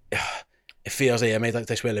 It feels mate, like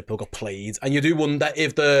this where Liverpool got played. And you do wonder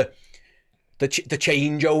if the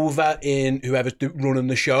changeover in whoever's running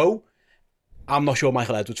the show, I'm not sure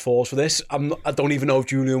Michael Edwards falls for this. I don't even know if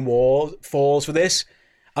Julian Ward falls for this.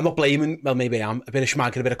 I'm not blaming, well, maybe I am, a bit of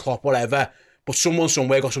Schmeichel, a bit of Klopp, whatever, but someone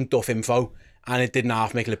somewhere got some duff info and it didn't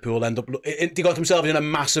half make Liverpool end up... They got themselves in a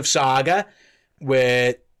massive saga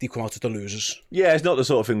where they come out as the losers. Yeah, it's not the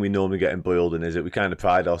sort of thing we normally get embroiled in, is it? We kind of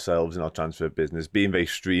pride ourselves in our transfer business, being very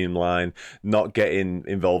streamlined, not getting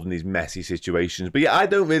involved in these messy situations. But yeah, I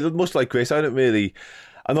don't really, much like Chris,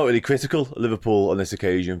 I'm not really critical of Liverpool on this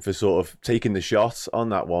occasion for sort of taking the shot on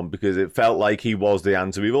that one because it felt like he was the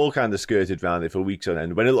answer. We've all kind of skirted around it for weeks on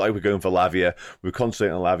end. When it looked like we're going for Lavia, we're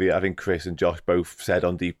concentrating on Lavia. I think Chris and Josh both said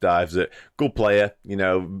on deep dives that good player,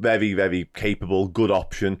 very, very capable, good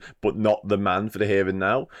option, but not the man for the here and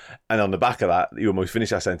now. And on the back of that, you almost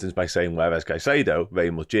finished that sentence by saying, whereas Caicedo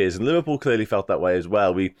very much is. And Liverpool clearly felt that way as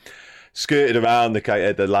well. We skirted around the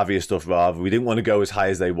Lavia stuff rather. We didn't want to go as high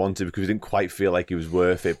as they wanted because we didn't quite feel like he was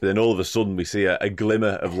worth it. But then all of a sudden we see a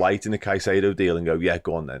glimmer of light in the Caicedo deal and go, yeah,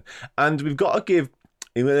 go on then. And we've got to give,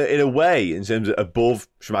 in a way, in terms of above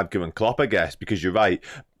Schmadtke and Klopp, I guess, because you're right,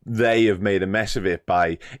 they have made a mess of it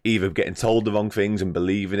by either getting told the wrong things and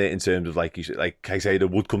believing it in terms of like Caicedo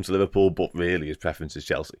would come to Liverpool, but really his preference is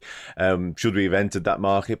Chelsea. Should we have entered that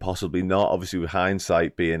market? Possibly not. Obviously, with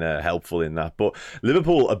hindsight being helpful in that. But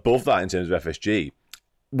Liverpool above that in terms of FSG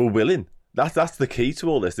were willing. That's the key to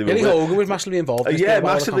all this. Billy Hogan was massively involved.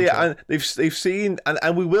 Massively, and they've seen,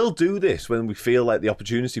 and we will do this when we feel like the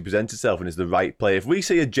opportunity presents itself and is the right play. If we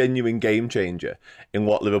see a genuine game changer in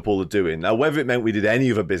what Liverpool are doing, now whether it meant we did any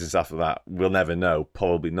other business after that, we'll never know.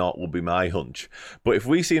 Probably not, will be my hunch. But if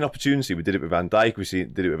we see an opportunity, we did it with Van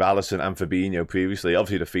Dijk, did it with Alisson and Fabinho previously.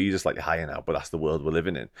 Obviously the fees are slightly higher now, but that's the world we're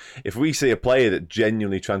living in. If we see a player that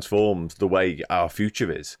genuinely transforms the way our future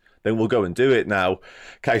is, then we'll go and do it. Now,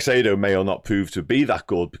 Caicedo may or not prove to be that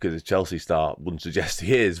good because his Chelsea start wouldn't suggest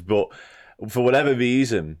he is, but for whatever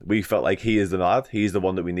reason, we felt like he is the lad. He's the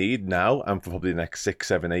one that we need now and for probably the next 6,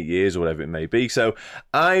 7, 8 years or whatever it may be. So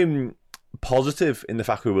I'm positive in the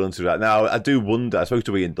fact we're willing to do that. Now, I do wonder, I spoke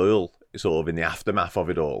to Ian Doyle sort of in the aftermath of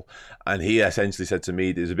it all, and he essentially said to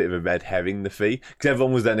me there's a bit of a red herring, the fee, because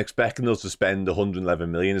everyone was then expecting us to spend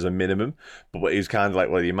 111 million as a minimum, but he was kind of like,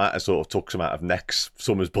 well, you might have sort of took some out of next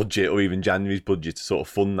summer's budget or even January's budget to sort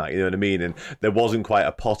of fund that, you know what I mean? And there wasn't quite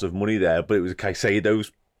a pot of money there, but it was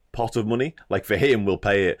Caicedo's pot of money. Like for him, we'll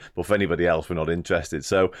pay it, but for anybody else, we're not interested.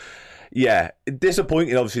 So yeah,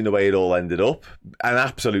 disappointing obviously in the way it all ended up. An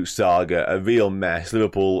absolute saga, a real mess.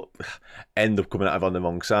 Liverpool end up coming out of on the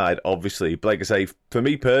wrong side, obviously. But like I say, for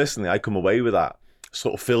me personally, I come away with that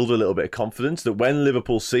sort of filled with a little bit of confidence that when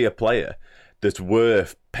Liverpool see a player that's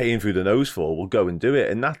worth paying through the nose for, we'll go and do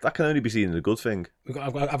it. And that can only be seen as a good thing.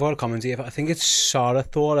 I've got a comment here. I think it's Sarah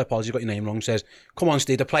Thor, I apologize, you got your name wrong, says, come on,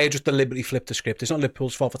 Steve, the player just deliberately flipped the script. It's not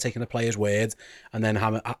Liverpool's fault for taking the player's word and then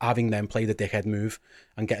having them play the dickhead move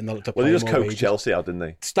and getting the well, they just coached Chelsea out, didn't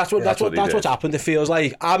they? That's what's happened. It feels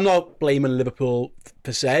like, I'm not blaming Liverpool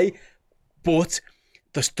per se, but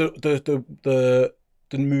the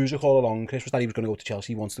music all along, Chris, was that he was going to go to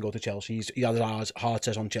Chelsea. He wants to go to Chelsea. He had his heart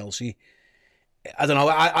set on Chelsea. I don't know.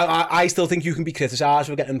 I still think you can be criticised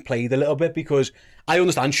for getting played a little bit because I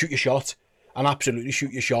understand shoot your shot and absolutely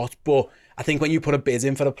shoot your shot, but I think when you put a bid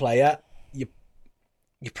in for a player, you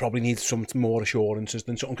probably need some more assurances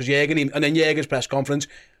than something. Because Jürgen's press conference,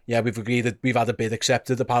 yeah, we've agreed that we've had a bid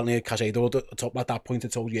accepted. Apparently, Caicedo at that point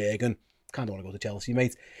had told Jürgen, kind of want to go to Chelsea,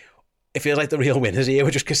 mate. It feels like the real winners here were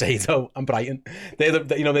just Caicedo and Brighton.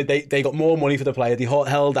 They got more money for the player. They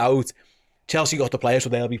held out. Chelsea got the player, so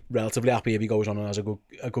they'll be relatively happy if he goes on and has a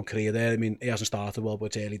good career there. I mean, he hasn't started well, but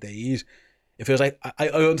it's early days. It feels like, I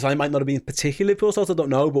understand it might not have been particularly Liverpool, I don't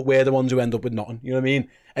know, but we're the ones who end up with nothing. You know what I mean?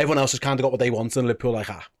 Everyone else has kind of got what they want, and Liverpool like,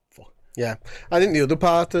 fuck. Yeah. I think the other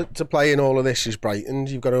part to play in all of this is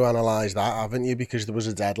Brighton's. You've got to analyse that, haven't you? Because there was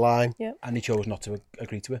a deadline. Yeah. And he chose not to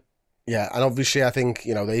agree to it. Yeah, and obviously I think,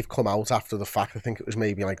 they've come out after the fact. I think it was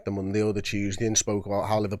maybe like the Monday or the Tuesday, and spoke about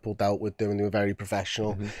how Liverpool dealt with them and they were very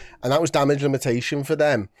professional. And that was damage limitation for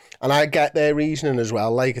them. And I get their reasoning as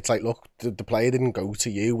well. Like, it's like, look, the player didn't go to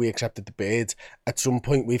you. We accepted the bid. At some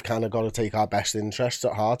point, we've kind of got to take our best interests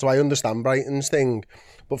at heart. So I understand Brighton's thing.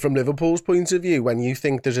 But from Liverpool's point of view, when you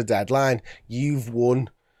think there's a deadline, you've won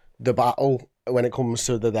the battle. When it comes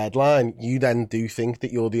to the deadline, you then do think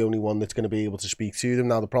that you're the only one that's going to be able to speak to them.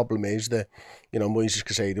 Now, the problem is that, Moises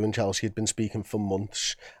Caicedo and Chelsea had been speaking for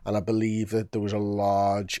months, and I believe that there was a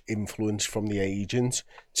large influence from the agent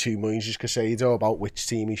to Moises Caicedo about which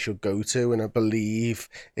team he should go to, and I believe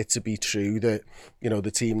it to be true that,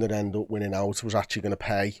 the team that ended up winning out was actually going to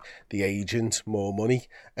pay the agent more money,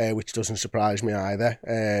 which doesn't surprise me either.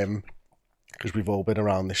 Because we've all been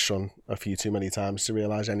around this sun a few too many times to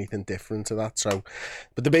realise anything different to that. So,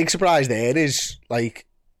 but the big surprise there is, like,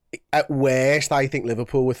 at worst, I think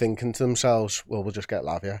Liverpool were thinking to themselves, well, we'll just get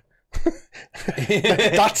Lavia.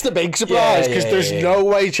 That's the big surprise, because there's no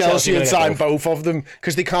way Chelsea would sign both of them,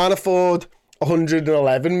 because they can't afford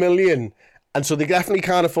 111 million, and so they definitely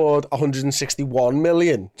can't afford 161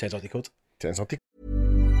 million. Turns out they could.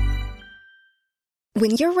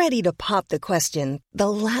 When you're ready to pop the question, the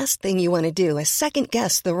last thing you want to do is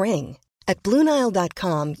second-guess the ring. At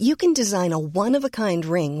BlueNile.com, you can design a one-of-a-kind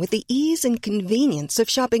ring with the ease and convenience of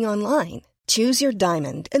shopping online. Choose your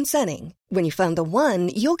diamond and setting. When you find the one,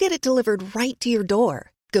 you'll get it delivered right to your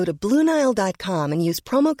door. Go to BlueNile.com and use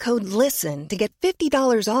promo code LISTEN to get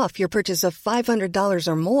 $50 off your purchase of $500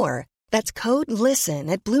 or more. That's code LISTEN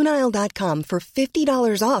at BlueNile.com for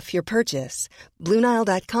 $50 off your purchase.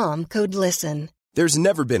 BlueNile.com, code LISTEN. There's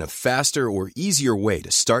never been a faster or easier way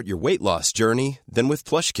to start your weight loss journey than with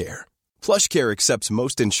PlushCare. PlushCare accepts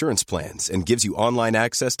most insurance plans and gives you online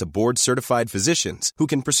access to board-certified physicians who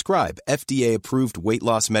can prescribe FDA-approved weight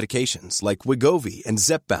loss medications like Wegovy and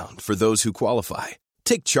Zepbound for those who qualify.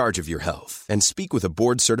 Take charge of your health and speak with a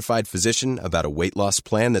board-certified physician about a weight loss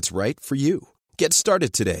plan that's right for you. Get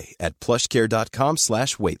started today at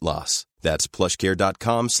plushcare.com/weight loss. That's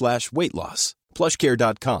plushcare.com/weight loss.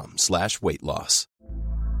 plushcare.com/weight loss.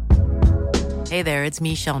 Hey there, it's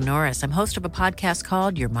Michelle Norris. I'm host of a podcast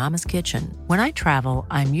called Your Mama's Kitchen. When I travel,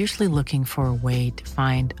 I'm usually looking for a way to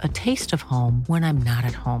find a taste of home when I'm not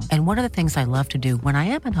at home. And one of the things I love to do when I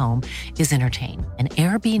am at home is entertain. And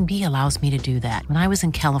Airbnb allows me to do that. When I was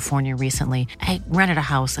in California recently, I rented a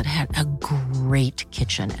house that had a great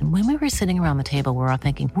kitchen. And when we were sitting around the table, we're all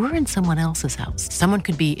thinking, we're in someone else's house. Someone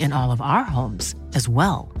could be in all of our homes as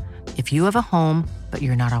well. If you have a home, but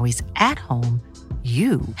you're not always at home,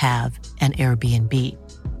 you have an Airbnb.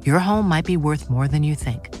 Your home might be worth more than you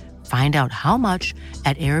think. Find out how much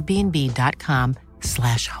at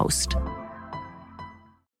airbnb.com/host.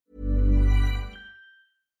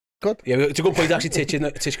 Good. Yeah, it's a good point.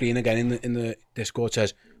 Actually, Tish Green again in the Discord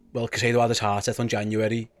says, well, Caicedo had his heart set on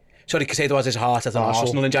January. Sorry, Caicedo had his heart set on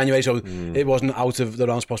Arsenal in January, so it wasn't out of the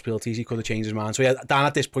realms of possibilities. He could have changed his mind. So yeah, Dan,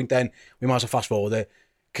 at this point then, we might as well fast forward it.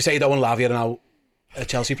 Caicedo and Lavia are now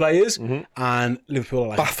Chelsea players, and Liverpool are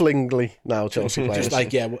like... bafflingly now Chelsea players. Just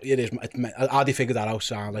like, yeah, it is. How do you figure that out?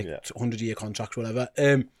 Sound like 100-year contracts, whatever.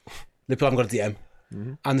 Liverpool haven't got a DM,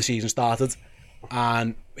 and the season started.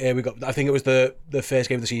 And we got, I think it was the first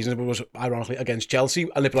game of the season, it was ironically against Chelsea,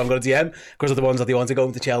 and Liverpool haven't got a DM because of the ones that they want to go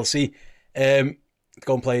into Chelsea. Go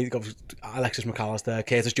and play, Alexis McAllister,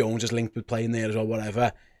 Curtis Jones is linked with playing there as well,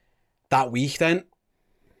 whatever. That week then,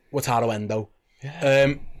 Wataru Endo.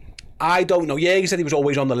 Yeah. I don't know. Yeah, he said he was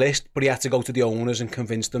always on the list, but he had to go to the owners and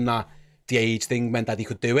convince them that the age thing meant that he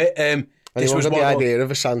could do it. This was the idea of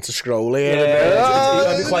a Santa Scrolly.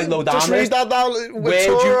 It'd be quite low down. Just read that down.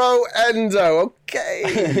 Wataru Endo.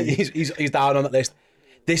 Okay. he's down on that list.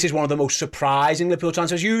 This is one of the most surprising Liverpool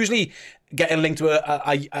transfers. Usually getting linked to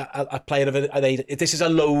a player of an age. This is a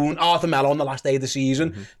loan. Arthur Melo on the last day of the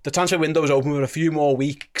season. The transfer window was open for a few more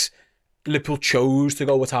weeks. Liverpool chose to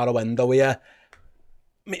go with Wataru Endo here.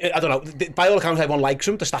 I don't know, by all accounts everyone likes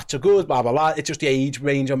him, the stats are good, blah blah blah, it's just the age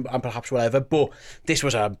range and perhaps whatever, but this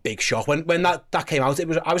was a big shock when that came out. We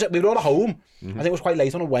were all at home. I think it was quite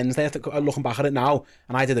late on a Wednesday, looking back at it now,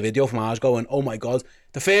 and I did a video from ours going, oh my god,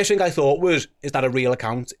 the first thing I thought was, is that a real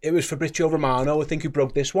account? It was Fabrizio Romano, I think, who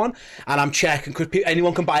broke this one, and I'm checking, because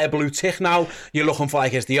anyone can buy a blue tick now. You're looking for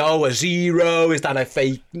like, is the O a zero, is that a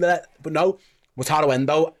fake? But no, Wataru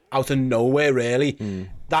Endo out of nowhere really.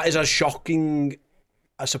 That is as shocking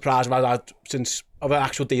a surprise I've had since of an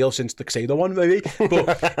actual deal since the Casado one, maybe.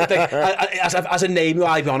 But like, as a name,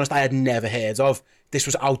 I'll be honest, I had never heard of. This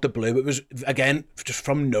was out the blue. It was, again, just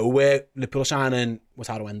from nowhere, Liverpool signing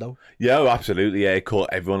Wataru Endo. Yeah, absolutely. Yeah, it caught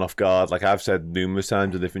everyone off guard. Like I've said numerous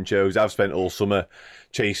times on different shows, I've spent all summer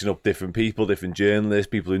chasing up different people, different journalists,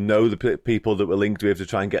 people who know the people that we're linked with to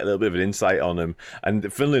try and get a little bit of an insight on them.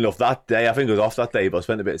 And funnily enough, that day, I think it was off that day, but I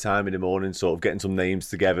spent a bit of time in the morning sort of getting some names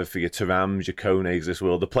together for your Tarams, your Koenig, this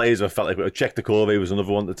world. The players I felt like, Czech Corvée was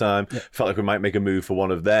another one at the time, felt like we might make a move for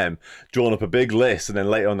one of them, drawn up a big list, and then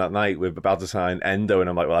later on that night, we're about to sign Endo, and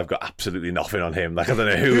I'm like, well, I've got absolutely nothing on him. Like, I don't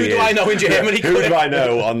know who he is. Who do I know in Germany? Who do I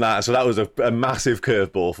know on that? So that was a massive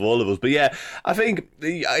curveball for all of us. But yeah, I think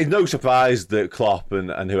it's no surprise that Klopp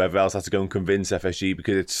and whoever else has to go and convince FSG,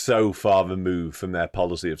 because it's so far removed from their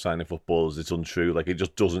policy of signing footballers. It's untrue. Like, it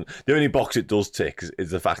just doesn't. The only box it does tick is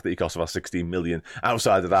the fact that he costs about 16 million.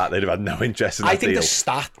 Outside of that, they'd have had no interest in that deal. I think the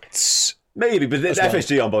stats. Maybe, but there's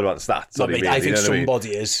FSG on board about the stats. I think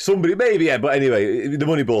somebody is. Somebody, maybe, yeah. But anyway, the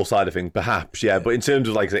Moneyball side of things, perhaps, yeah. But in terms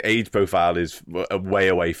of, like, the age profile is way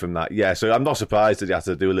away from that, yeah. So I'm not surprised that you have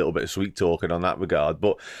to do a little bit of sweet talking on that regard.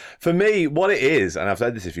 But for me, what it is, and I've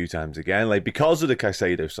said this a few times again, like, because of the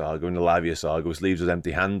Caicedo saga and the Lavia saga, which leaves us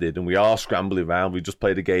empty-handed, and we are scrambling around. We just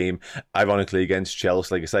played a game, ironically, against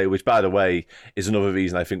Chelsea, like I say, which, by the way, is another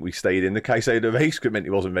reason I think we stayed in the Caicedo race, because it meant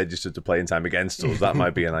he wasn't registered to play in time against us. That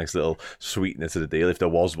might be a nice little sweetener to the deal, if there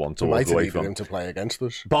was one to walk away from. Him to play against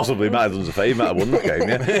us. Possibly, might have done us a favour, might have won the game,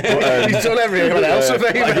 yeah. But, he's done everyone else a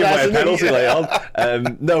favour. I give away a penalty later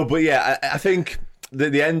on. No, but yeah, I think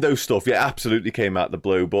the Endo stuff, yeah, absolutely came out the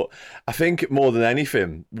blue. But I think more than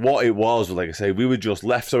anything, what it was, like I say, we were just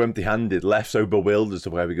left so empty-handed, left so bewildered as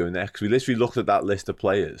to where we go next. We literally looked at that list of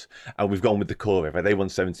players, and we've gone with the core of it. They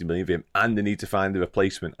want 70 million for him, and they need to find a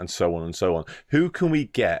replacement, and so on and so on. Who can we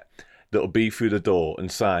get that'll be through the door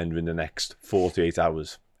and signed in the next 48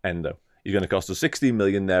 hours? Endo. He's going to cost us 16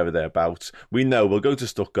 million there or thereabouts. We know we'll go to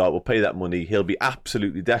Stuttgart, we'll pay that money. He'll be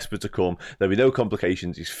absolutely desperate to come. There'll be no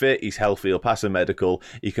complications. He's fit, he's healthy, he'll pass a medical.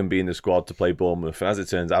 He can be in the squad to play Bournemouth. And as it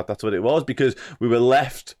turns out, that's what it was, because we were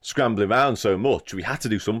left scrambling around so much. We had to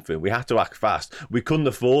do something. We had to act fast. We couldn't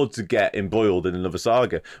afford to get embroiled in another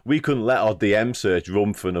saga. We couldn't let our DM search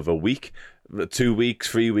run for another week, 2 weeks,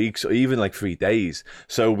 3 weeks, or even like 3 days.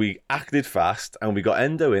 So we acted fast and we got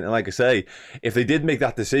Endo in. And like I say, if they did make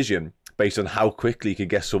that decision based on how quickly he could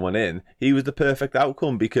get someone in, he was the perfect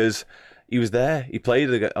outcome, because he was there. He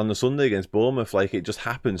played on the Sunday against Bournemouth. Like, it just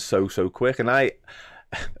happened so quick. And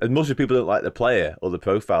as much as people don't like the player or the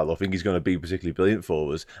profile or think he's going to be particularly brilliant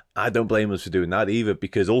for us, I don't blame us for doing that either,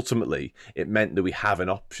 because ultimately it meant that we have an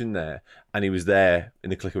option there, and he was there in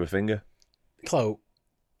the click of a finger. Chloe,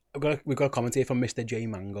 we've got a comment here from Mr. J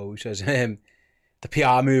Mango, who says the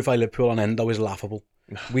PR move by Liverpool on Endo is laughable.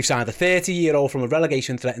 We've signed a 30-year-old from a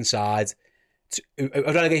relegation threatened side,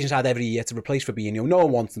 every year, to replace Fabinho. No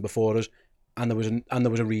one wanted them before us, and there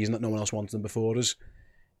was a reason that no one else wanted them before us.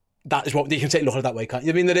 That is what you can take a look at it that way, can't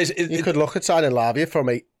you? I mean, you could look at signing Lavia from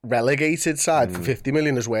a relegated side for 50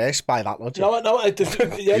 million as worse by that logic.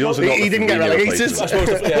 He didn't get relegated.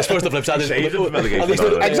 I suppose the flip side is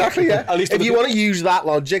exactly, yeah. If you want to use that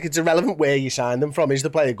logic, it's irrelevant where you sign them from. Is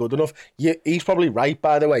the player good enough? He's probably right,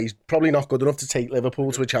 by the way. He's probably not good enough to take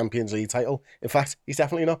Liverpool to a Champions League title. In fact, he's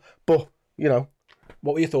definitely not. But, you know.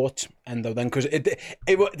 What were your thoughts, Endo, then? Because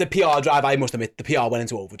the PR drive, I must admit, the PR went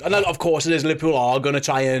into overdrive. And of course it is, Liverpool are going to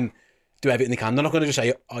try and do everything they can. They're not going to just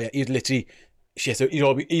say, oh yeah, he's literally shit,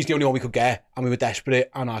 he's the only one we could get, and we were desperate,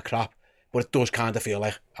 and our crap. But it does kind of feel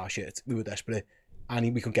like, oh shit, we were desperate,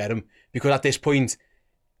 and we could get him. Because at this point,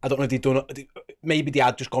 I don't know if they've done it, maybe they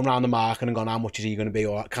had just gone around the market and gone, how much is he going to be,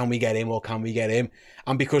 or can we get him?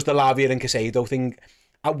 And because the Lavia and Caicedo thing,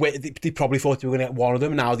 they probably thought they were going to get one of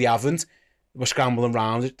them, now they haven't. We're scrambling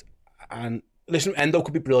around it, and listen, Endo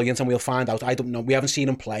could be brilliant, and we'll find out. I don't know. We haven't seen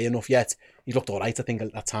him play enough yet. He's looked all right, I think,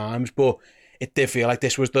 at times, but it did feel like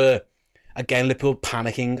this was again, Liverpool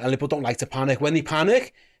panicking, and Liverpool don't like to panic. When they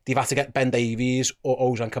panic, they've had to get Ben Davies or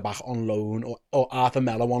Ozan Kabak on loan or Arthur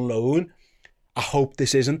Melo on loan. I hope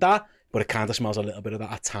this isn't that, but it kind of smells a little bit of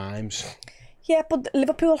that at times. Yeah, but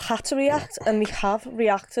Liverpool had to react, and they have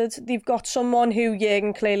reacted. They've got someone who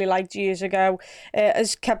Jürgen clearly liked years ago,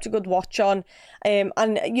 has kept a good watch on.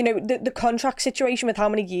 And, you know, the contract situation with how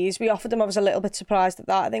many years we offered him, I was a little bit surprised at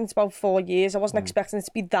that. I think it's about 4 years. I wasn't expecting it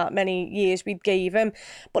to be that many years we gave him.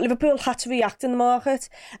 But Liverpool had to react in the market,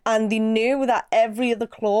 and they knew that every other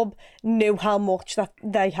club knew how much that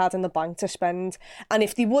they had in the bank to spend. And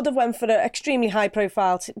if they would have went for an extremely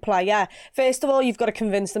high-profile player, first of all, you've got to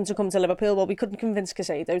convince them to come to Liverpool. Well, we couldn't convince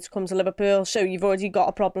Caicedo to come to Liverpool, so you've already got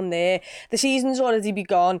a problem there. The season's already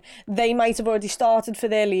begun. They might have already started for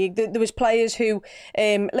their league. There was players who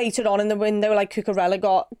later on in the window, like Cucurella,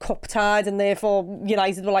 got cup-tied, and therefore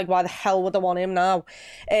United were like, why the hell would I want him now?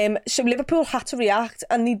 So Liverpool had to react,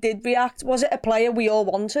 and they did react. Was it a player we all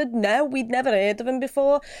wanted? No, we'd never heard of him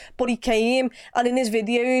before, but he came, and in his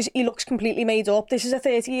videos he looks completely made up. This is a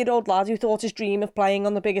 30-year-old lad who thought his dream of playing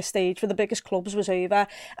on the biggest stage for the biggest clubs was over,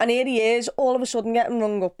 and here he is all of a sudden getting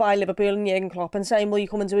rung up by Liverpool and Jurgen Klopp and saying, will you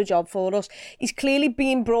come and do a job for us? He's clearly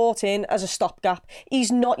being brought in as a stopgap.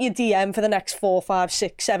 He's not your DM for the next 4, 5,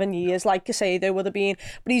 6, 7 years like Caicedo would have been,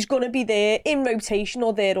 but he's going to be there in rotation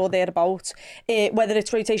or thereabouts, whether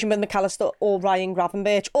it's rotation with McAllister or Ryan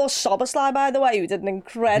Gravenberch or Szoboszlai, by the way, who did an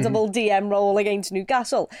incredible DM role against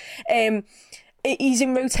Newcastle. He's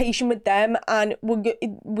in rotation with them, and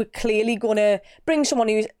we're clearly going to bring someone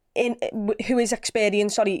who is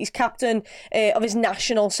experienced. He's captain of his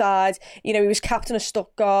national side. He was captain of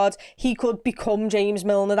Stuttgart. He could become James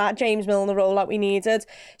Milner, that James Milner role that we needed.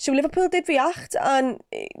 So Liverpool did react, and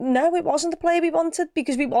no, it wasn't the player we wanted,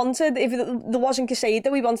 because we wanted, if there wasn't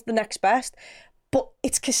Caicedo, we wanted the next best. But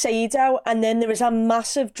it's Caicedo, and then there is a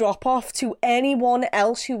massive drop-off to anyone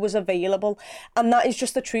else who was available, and that is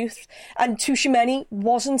just the truth. And Tchouaméni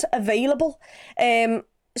wasn't available.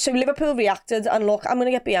 So Liverpool reacted, and look, I'm going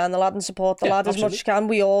to get behind the lad and support the lad as much as I can.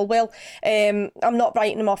 We all will. I'm not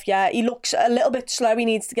writing him off yet. He looks a little bit slow. He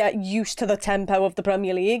needs to get used to the tempo of the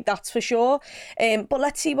Premier League, that's for sure. But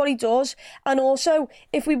let's see what he does. And also,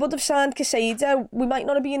 if we would have signed Caicedo, we might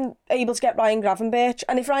not have been able to get Ryan Gravenberch.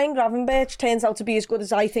 And if Ryan Gravenberch turns out to be as good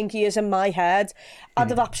as I think he is in my head, I'd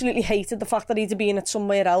have absolutely hated the fact that he'd have been at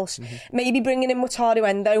somewhere else. Maybe bringing in Wataru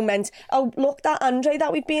Endo meant, oh, look, that Andre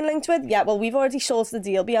that we've been linked with, yeah, well, we've already sorted the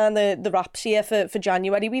deal behind the wraps here for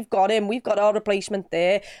January. We've got him. We've got our replacement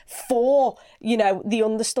there for, the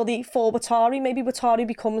understudy for Wataru. Maybe Wataru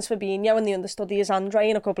becomes Fabinho and the understudy is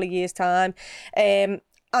Andre in a couple of years' time.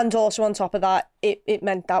 And also on top of that, it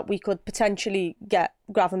meant that we could potentially get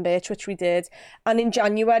Gravenberch, which we did. And in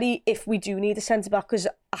January, if we do need a centre-back, because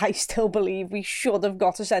I still believe we should have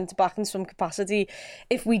got a centre-back in some capacity,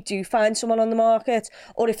 if we do find someone on the market,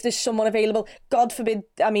 or if there's someone available, God forbid,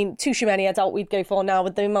 Tchouaméni, I doubt we'd go for now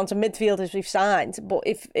with the amount of midfielders we've signed, but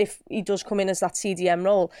if he does come in as that CDM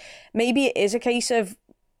role, maybe it is a case of,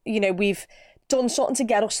 we've done something to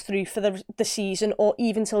get us through for the season, or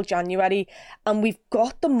even till January, and we've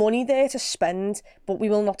got the money there to spend, but we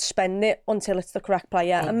will not spend it until it's the correct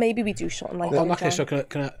player, and maybe we do something like that. On that case, so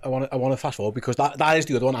I want to fast forward, because that is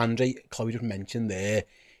the other one Andre, Chloe just mentioned there.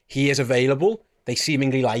 He is available. They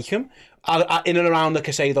seemingly like him. In and around the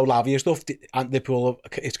Caicedo Lavia stuff, and Liverpool,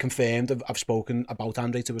 it's confirmed, I've spoken about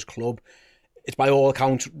Andre to his club. It's by all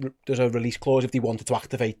accounts, there's a release clause if they wanted to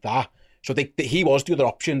activate that. So he was the other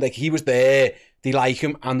option. Like, he was there, they like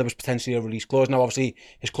him, and there was potentially a release clause. Now, obviously,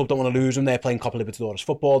 his club don't want to lose him. They're playing Copa Libertadores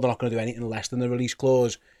football. They're not going to do anything less than the release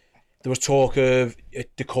clause. There was talk of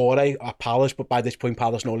Decore at Palace, but by this point,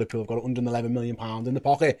 Palace know Liverpool have got £111 million in the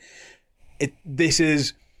pocket. They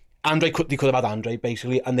could have had Andre,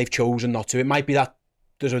 basically, and they've chosen not to. It might be that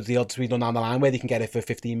there's a deal to be done down the line where they can get it for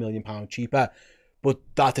 £15 million cheaper. But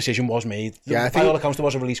that decision was made. Yeah, by all accounts, there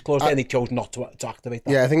was a release clause there, and they chose not to activate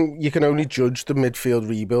that. Yeah, I think you can only judge the midfield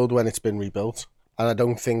rebuild when it's been rebuilt. And I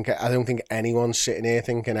don't think anyone's sitting here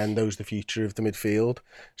thinking Endo's the future of the midfield.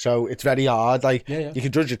 So it's very hard. You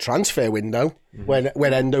can judge a transfer window when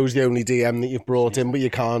Endo's the only DM that you've brought in, but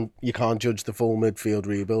you can't judge the full midfield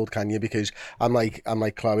rebuild, can you? Because I'm like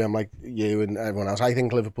Chloe, I'm like you and everyone else. I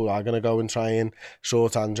think Liverpool are going to go and try and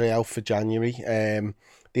sort Andre out for January.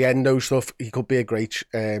 The Endo stuff, he could be a great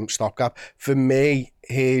stopgap. For me,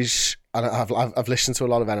 and I've listened to a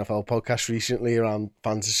lot of NFL podcasts recently around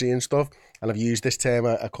fantasy and stuff, and I've used this term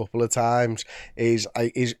a couple of times, his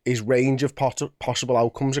range of possible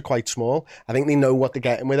outcomes are quite small. I think they know what they're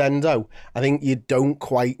getting with Endo. I think you don't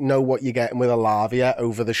quite know what you're getting with Lavia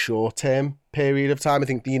over the short-term period of time. I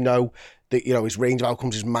think you know that his range of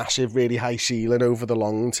outcomes is massive, really high ceiling over the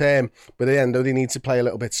long term. But at the end, they need to play a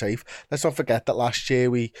little bit safe. Let's not forget that last year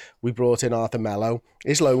we brought in Arthur Melo.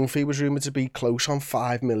 His loan fee was rumoured to be close on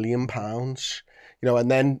 £5 million. And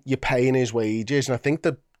then you're paying his wages, and I think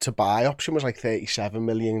the to buy option was like 37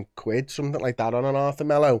 million quid, something like that, on an Arthur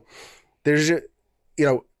Melo. There's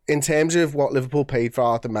in terms of what Liverpool paid for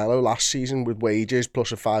Arthur Melo last season with wages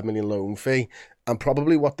plus a 5 million loan fee, and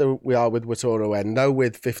probably what we are with Wataru Endo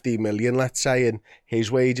with 50 million, let's say, in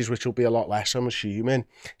his wages, which will be a lot less, I'm assuming.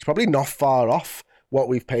 It's probably not far off what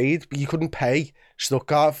we've paid, but you couldn't pay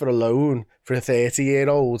Stuttgart for a loan for a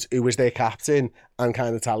 30-year-old who was their captain and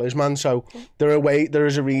kind of talisman. So there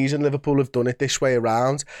is a reason Liverpool have done it this way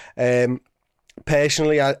around.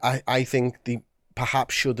 Personally, I think they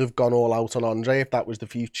perhaps should have gone all out on Andre if that was the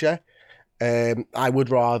future. I would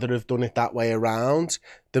rather have done it that way around.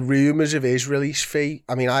 The rumours of his release fee,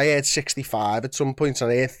 I mean, I heard 65 at some point, and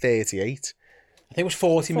I heard 38. I think it was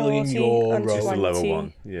 40 million euro. It's the lower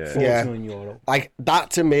one. Yeah. 40 million euro. Like,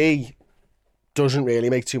 that to me doesn't really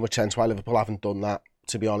make too much sense why Liverpool haven't done that,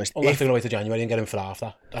 to be honest. Unless they're going to wait to January and get him for half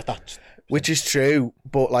that. Which is true,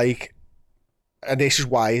 but like, and this is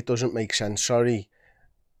why it doesn't make sense, sorry.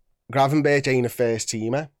 Gravenberch ain't a first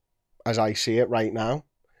teamer, as I see it right now.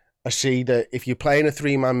 I see that if you're playing a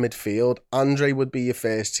three-man midfield, Andre would be your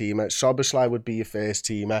first teamer, Szoboszlai would be your first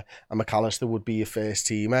teamer, and McAllister would be your first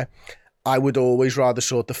teamer. I would always rather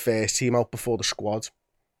sort the first team out before the squad.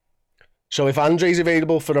 So if Andre's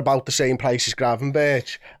available for about the same price as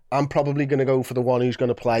Gravenberch, I'm probably going to go for the one who's going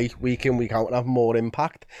to play week in, week out and have more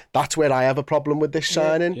impact. That's where I have a problem with this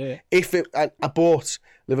signing. Yeah. But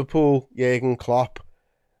Liverpool, Jurgen Klopp,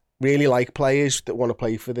 really like players that want to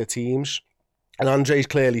play for their teams. And Andre's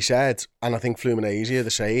clearly said, and I think Fluminense are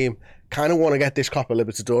the same, kind of want to get this Copa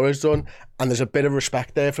Libertadores done. And there's a bit of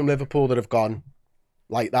respect there from Liverpool that have gone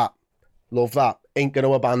like that. Love that. Ain't going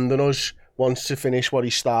to abandon us. Wants to finish what he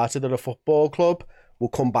started at a football club. We'll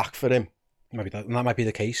come back for him. Maybe that might be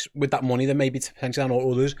the case. With that money, then maybe potentially on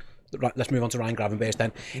others. Right, let's move on to Ryan Gravenberch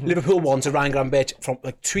then. Liverpool wanted Ryan Gravenberch from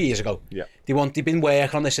like 2 years ago. Yeah. They've been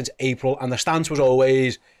working on this since April, and the stance was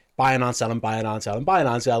always buying and selling, buying and selling, buying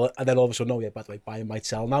and selling, and then all of a sudden, by the way, buying might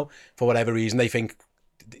sell now. For whatever reason, they think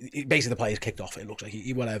basically the player's kicked off. It looks like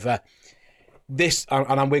whatever. This, and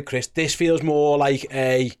I'm with Chris, this feels more like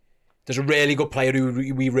there's a really good player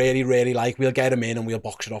who we really, really like. We'll get him in and we'll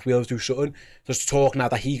box it off. We'll do something. There's talk now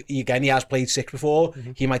that he has played six before.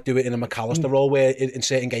 Mm-hmm. He might do it in a McAllister role where in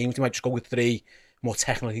certain games he might just go with three more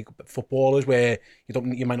technically footballers where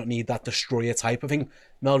you might not need that destroyer type. I think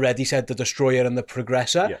Mel Reddy said the destroyer and the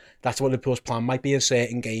progressor. Yeah. That's what Liverpool's plan might be in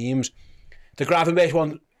certain games. The Gravenberch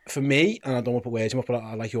one, for me, and I don't want to put words in my mouth, but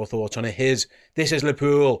I like your thoughts on it, this is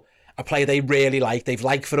Liverpool, a player they really like, they've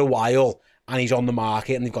liked for a while, and he's on the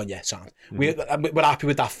market, and they've gone, yeah, sound. Mm-hmm. We're happy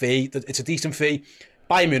with that fee. It's a decent fee.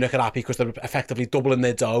 Bayern Munich are happy because they're effectively doubling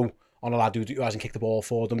their dough on a lad who hasn't kicked the ball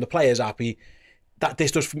for them. The player's happy. That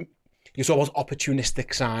this does... You saw about opportunistic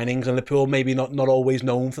signings, and Liverpool maybe not always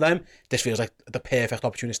known for them. This feels like the perfect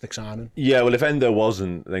opportunistic signing. Yeah, well, if Endo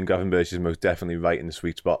wasn't, then Gravenberch is most definitely right in the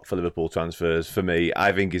sweet spot for Liverpool transfers. For me,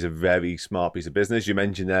 I think he's a very smart piece of business. You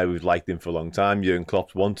mentioned there we've liked him for a long time. Jurgen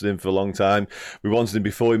Klopp wanted him for a long time. We wanted him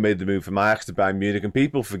before he made the move from Ajax to Bayern Munich, and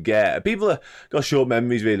people forget. People have got short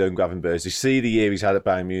memories really on Gravenberch. They see the year he's had at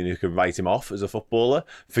Bayern Munich and write him off as a footballer,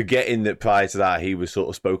 forgetting that prior to that he was sort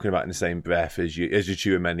of spoken about in the same breath as your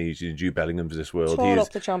Tchouaméni, your Jude Bellingham of this world. Tore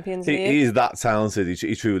up the Champions League. He is that talented.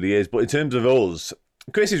 He truly is. But in terms of us,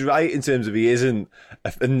 Chris is right in terms of he isn't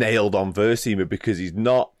a nailed-on first teamer because he's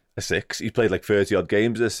not a six. He's played like 30-odd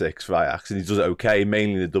games as a six for Ajax, and he does it okay,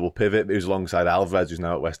 mainly in the double pivot. He was alongside Alvarez, who's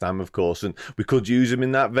now at West Ham, of course, and we could use him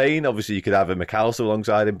in that vein. Obviously, you could have a McAllister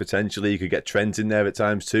alongside him, potentially. You could get Trent in there at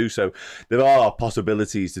times too. So there are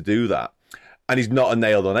possibilities to do that. And he's not a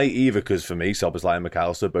nailed-on eight either, because for me, Szoboszlai and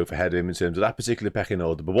McAllister are both ahead of him in terms of that particular pecking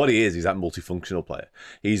order. But what he is, he's that multifunctional player.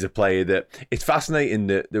 He's a player that... It's fascinating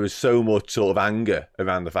that there was so much sort of anger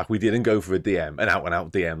around the fact we didn't go for a DM, an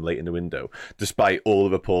out-and-out DM late in the window, despite all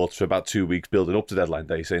the reports for about 2 weeks building up to deadline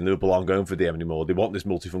day saying Liverpool aren't going for DM anymore. They want this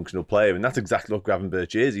multifunctional player, and that's exactly what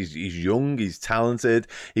Gravenberch is. He's young, he's talented,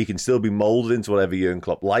 he can still be moulded into whatever Jurgen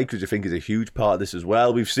Klopp likes, which I think is a huge part of this as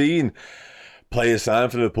well. We've seen players signed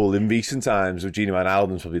for Liverpool in recent times. Gini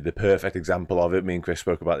Wijnaldum's probably the perfect example of it. Me and Chris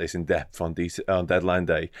spoke about this in depth on deadline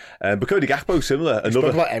day. But Cody Gakpo's similar. We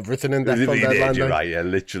spoke about everything in depth on deadline day. You're right, yeah,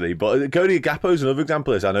 literally. But Cody Gakpo's another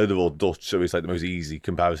example of this. I know they're all Dutch, so it's like the most easy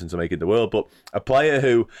comparison to make in the world. But a player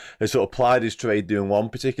who has sort of plied his trade doing one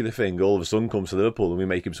particular thing, all of a sudden comes to Liverpool and we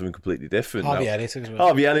make him something completely different. Harvey Elliott as well.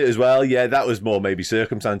 Harvey Elliott as well, yeah. That was more maybe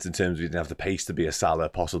circumstance in terms of he didn't have the pace to be a Salah,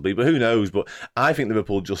 possibly. But who knows? But I think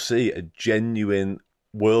Liverpool just see a genuine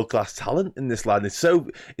world-class talent in this lad. It's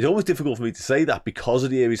almost difficult for me to say that because of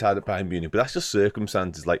the year he's had at Bayern Munich, but that's just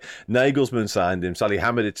circumstances. Like Nagelsmann signed him,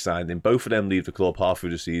 Salihamidzic signed him, both of them leave the club half through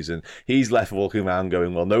the season. He's left walking around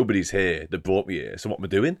going, well, nobody's here that brought me here, so what am I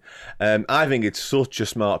doing? I think it's such a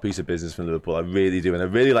smart piece of business from Liverpool. I really do, and I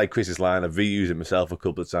really like Chris's line. I've reused it myself a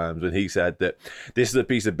couple of times when he said that this is a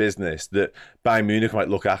piece of business that Bayern Munich might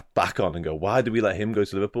look back on and go, why did we let him go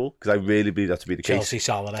to Liverpool? Because I really believe that to be the case. Chelsea,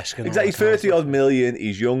 Salah-esque. Exactly, 30-odd million.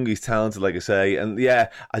 He's young, he's talented, like I say. And yeah,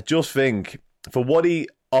 I just think for what he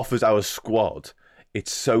offers our squad,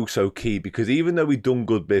 it's so key, because even though we've done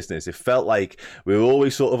good business, it felt like we were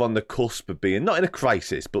always sort of on the cusp of being, not in a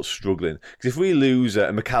crisis, but struggling. Because if we lose a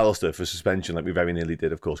McAllister for suspension, like we very nearly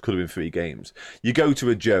did, of course, could have been 3 games, you go to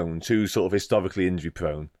a Jones who's sort of historically injury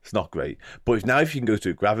prone. It's not great. But if you can go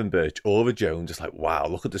to a Gravenberch or a Jones, it's like, wow,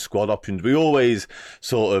 look at the squad options. We always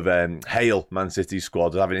sort of hail Man City's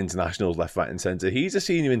squad as having internationals left, right and centre. He's a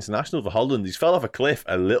senior international for Holland. He's fell off a cliff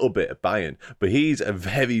a little bit at Bayern, but he's a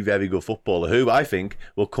very, very good footballer who I think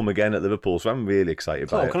will come again at Liverpool, so I'm really excited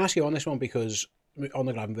about it. Can I ask you on this one, because on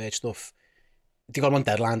the Gravenberch stuff, they got him on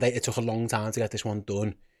deadline day. It took a long time to get this one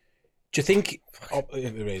done. Do you think,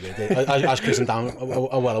 as Chris and Dan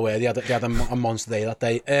are well aware, they had a monster day that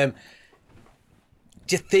day.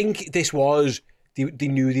 Do you think this was, they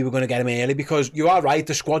knew they were going to get him early? Because you are right,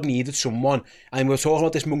 the squad needed someone, and we were talking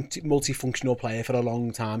about this multifunctional player for a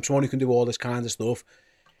long time, someone who can do all this kind of stuff.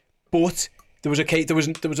 But there was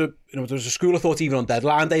a school of thought even on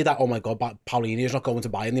deadline day that, oh my God, Paulinho's not going to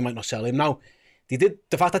buy him, they might not sell him. Now, the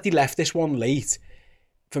fact that they left this one late,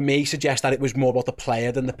 for me, suggests that it was more about the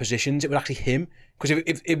player than the positions. It was actually him, because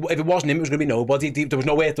if it wasn't him, it was going to be nobody. There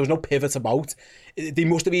was no pivot about. They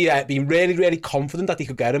must have been really, really confident that they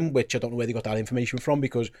could get him, which I don't know where they got that information from,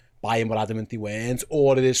 because Bayern were adamant they weren't,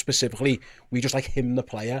 or it is specifically, we just like him, the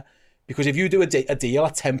player. Because if you do a deal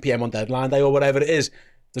at 10 p.m. on deadline day or whatever it is,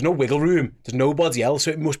 there's no wiggle room. There's nobody else.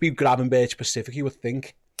 So it must be Gravenberch specific, you would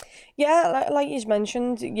think. Yeah, like you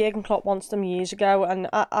mentioned, Jurgen Klopp wants them years ago, and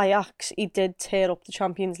at Ajax, he did tear up the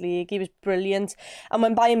Champions League. He was brilliant. And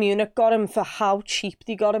when Bayern Munich got him for how cheap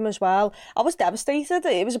they got him as well, I was devastated.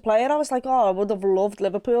 It was a player I was like, oh, I would have loved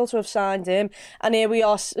Liverpool to have signed him. And here we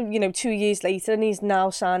are, 2 years later, and he's now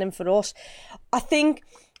signing for us. I think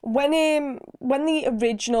when the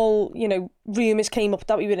original, rumours came up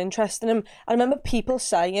that we were interested in him, I remember people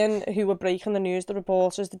saying, who were breaking the news, the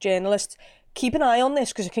reporters, the journalists, keep an eye on this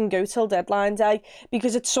because it can go till deadline day,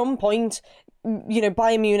 because at some point,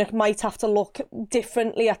 Bayern Munich might have to look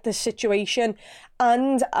differently at this situation.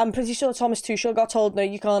 And I'm pretty sure Thomas Tuchel got told, no,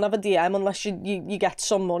 you can't have a DM unless you get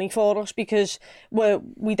some money for us, because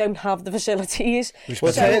we don't have the facilities.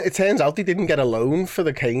 Well, it turns out they didn't get a loan for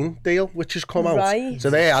the Kane deal, which has come out. Right. So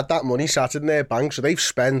they had that money sat in their bank, so they've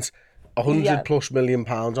spent £100+ million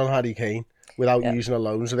on Harry Kane without using a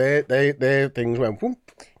loan. So their things went boom.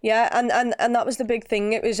 Yeah, and that was the big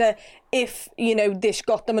thing. It was if this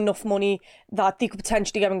got them enough money that they could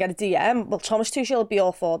potentially go and get a DM. Well, Thomas Tuchel would be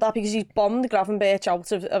all for that, because he's bombed Gravenberch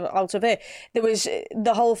out of it. There was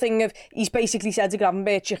the whole thing of, he's basically said to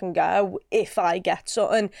Gravenberch, you can go if I get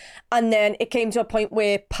something. And then it came to a point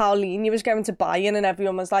where Paulinho was going to Bayern, and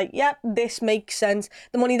everyone was like, yep, this makes sense.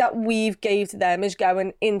 The money that we've gave to them is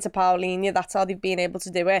going into Paulinho. That's how they've been able to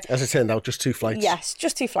do it. As it turned out, just 2 flights. Yes,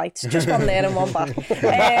 just 2 flights. Just one there and one back.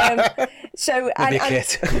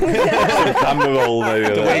 Camera roll now.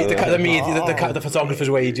 The photographer's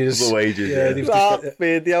wages. The wages, That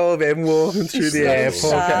video of him walking through the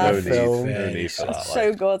airport. No need for that.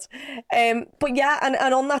 So good. But yeah,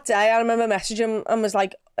 and on that day, I remember messaging him and was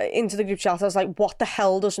like, into the group chat, I was like, what the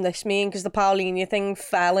hell does this mean? Because the Paulinho thing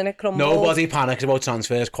fell and it crumbled. Nobody panics about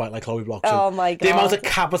transfers quite like Chloe Bloxham. Oh my God. The amount of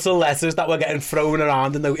capital letters that were getting thrown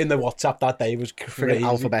around in the WhatsApp that day was crazy.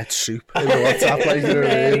 Alphabet soup in the WhatsApp.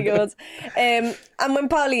 Very good. And when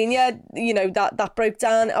Paulinho, that broke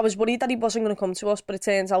down, I was worried that he wasn't going to come to us, but it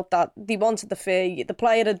turns out that they wanted the fee. The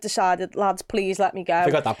player had decided, lads, please let me go. I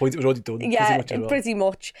think at that point it was already done. Yeah, pretty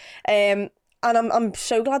much. And I'm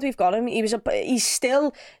so glad we've got him.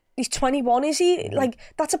 He's 21, is he? Like,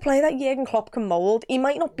 that's a player that Jurgen Klopp can mould. He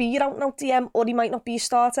might not be your out-and-out DM, or he might not be a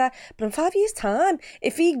starter, but in 5 years' time,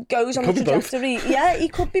 if he goes on the trajectory, yeah, he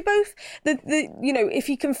could be both. If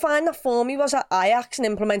he can find the form he was at Ajax and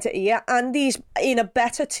implement it here, and he's in a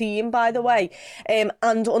better team, by the way, and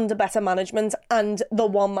under better management, and the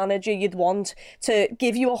one manager you'd want to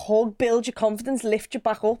give you a hug, build your confidence, lift you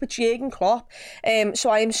back up, it's Jurgen Klopp. So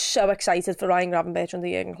I am so excited for Ryan Gravenberch under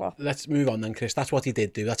Jurgen Klopp. Let's move on then, Chris. That's what he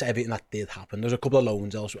did do. That's everything that did happen. There's a couple of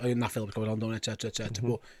loans elsewhere, and that Phillips going on, etc.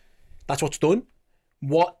 But that's what's done.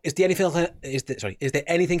 Is there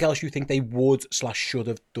anything else you think they would/should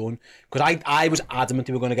have done? Because I was adamant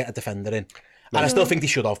they were going to get a defender in, and I still think they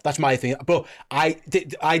should have. That's my thing. But I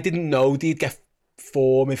didn't know they'd get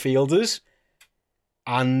 4 midfielders,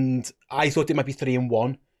 and I thought it might be 3 and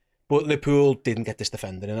 1. But Liverpool didn't get this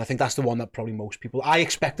defender, and I think that's the one that probably most people... I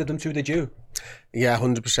expected them to, did you? Yeah,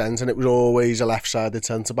 100%, and it was always a left-sided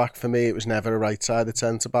centre-back for me. It was never a right-sided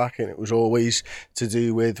centre-back, and it was always to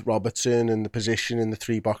do with Robertson and the position in the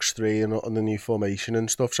 3-box-3 and the new formation and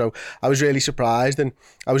stuff. So I was really surprised, and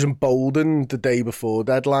I was emboldened the day before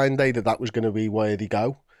deadline day that was going to be where they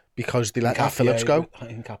go, because they let Phillips go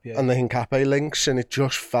and the Hincapié links, and it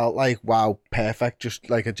just felt like, wow, perfect, just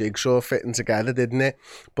like a jigsaw fitting together, didn't it?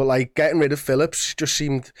 But like getting rid of Phillips just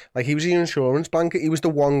seemed like he was the insurance blanket. He was the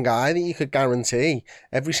one guy that you could guarantee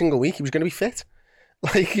every single week he was going to be fit.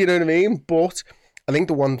 Like, you know what I mean? But I think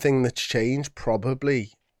the one thing that's changed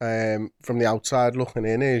probably from the outside looking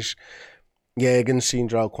in is Jurgen's seen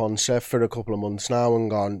Jarell Quansah for a couple of months now and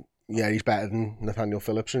gone, yeah, he's better than Nathaniel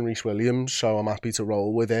Phillips and Reece Williams, so I'm happy to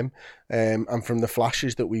roll with him. And from the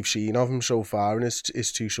flashes that we've seen of him so far in his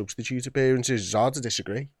 2 substitute appearances, it's hard to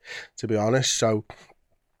disagree, to be honest. So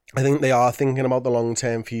I think they are thinking about the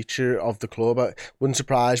long-term future of the club. It wouldn't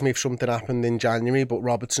surprise me if something happened in January, but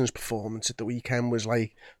Robertson's performance at the weekend was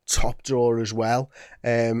like top drawer as well.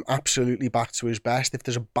 Absolutely back to his best. If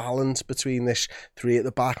there's a balance between this 3 at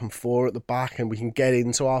the back and 4 at the back, and we can get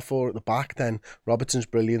into our 4 at the back, then Robertson's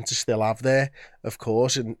brilliant to still have there, of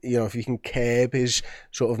course. And, you know, if you can curb his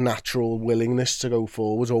sort of natural willingness to go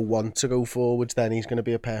forwards or want to go forwards, then he's going to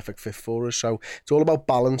be a perfect fit for us. So it's all about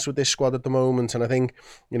balance with this squad at the moment. And I think,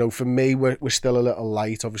 you know, for me, we're still a little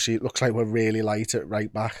light. Obviously, it looks like we're really light at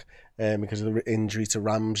right back. Because of the injury to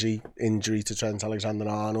Ramsey, injury to Trent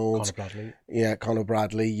Alexander-Arnold. Conor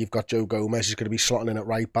Bradley. You've got Joe Gomez who's going to be slotting in at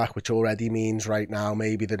right back, which already means right now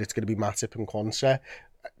maybe that it's going to be Matip and Quansah.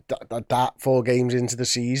 That 4 games into the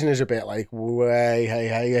season is a bit like,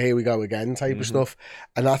 hey, here we go again type of stuff.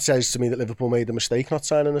 And that says to me that Liverpool made a mistake not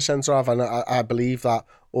signing a centre-half, and I believe that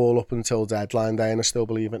all up until deadline day, and I still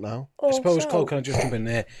believe it now. I suppose, Cole, can I just jump in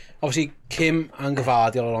there? Obviously, Kim and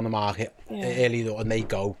Gvardiol are on the market early, though, and they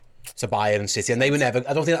go to Bayern and City, and they were never,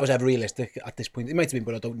 I don't think that was ever realistic at this point. It might have been,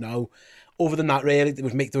 but I don't know. Other than that, really, there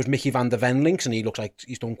was Mickey van der Ven links, and he looks like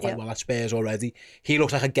he's done quite well at Spurs already. He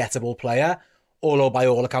looks like a gettable player, although by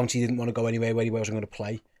all accounts he didn't want to go anywhere where he wasn't going to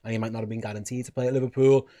play, and he might not have been guaranteed to play at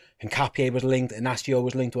Liverpool. And Hincapié was linked, Inacio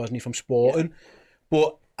was linked, wasn't he, from Sporting?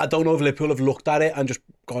 But I don't know if Liverpool have looked at it and just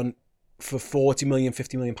gone, for 40 million,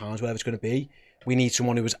 50 million pounds, whatever it's going to be, we need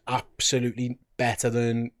someone who is absolutely better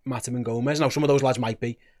than Matip and Gomez. Now, some of those lads might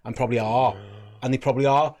be, and probably are, and they probably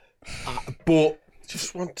are, but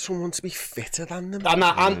just want someone to be fitter than them.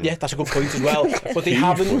 And yeah, that's a good point as well. But they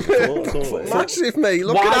haven't. Massive, mate.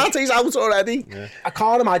 Look at that, he's out already. Yeah. I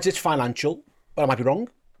can't imagine it's financial, but I might be wrong.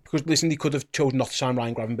 Because, listen, they could have chosen not to sign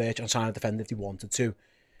Ryan Gravenberch and sign a defender if they wanted to.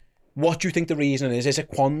 What do you think the reason is? Is it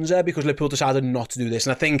Quansah? Because Liverpool decided not to do this.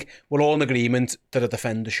 And I think we're all in agreement that a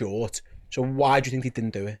defender short. So why do you think they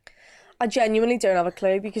didn't do it? I genuinely don't have a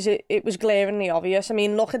clue, because it was glaringly obvious. I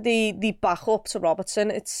mean, look at the backup to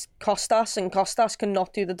Robertson. It's Costas, and Costas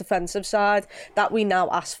cannot do the defensive side that we now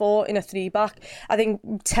ask for in a 3-back. I think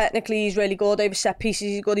technically he's really good. Over set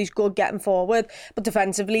pieces, he's good getting forward. But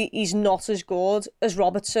defensively, he's not as good as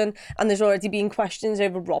Robertson. And there's already been questions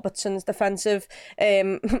over Robertson's defensive,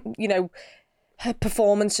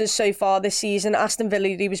 performances so far this season. Aston Villa,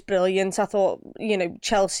 he was brilliant. I thought,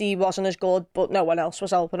 Chelsea wasn't as good, but no one else was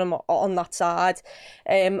helping him on that side.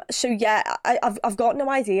 So yeah, I've got no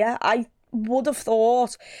idea. I would have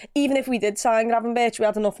thought, even if we did sign Gravenberch, we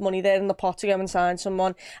had enough money there in the pot to go and sign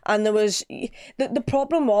someone. And there was the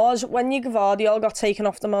problem was when Gvardiol got taken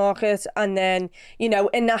off the market, and then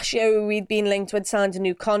Inacio, we'd been linked with, signed a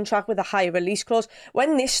new contract with a higher release clause.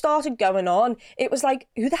 When this started going on, it was like,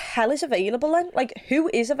 who the hell is available then? Like, who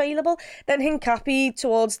is available? Then Hincapié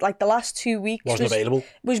towards like the last 2 weeks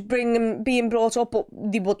was being brought up, but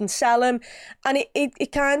they wouldn't sell him, and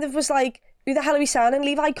it kind of was like, who the hell are we signing?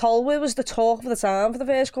 Levi Colwill was the talk of the time for the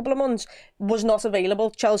first couple of months, was not available.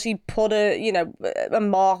 Chelsea put a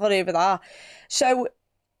marker over that. So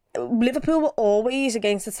Liverpool were always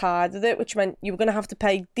against the tide of it, which meant you were going to have to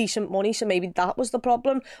pay decent money, so maybe that was the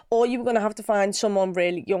problem. Or you were going to have to find someone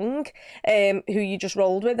really young who you just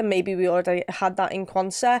rolled with, and maybe we already had that in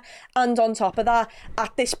Quansah. And on top of that,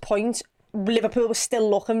 at this point, Liverpool was still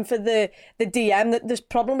looking for the DM. There's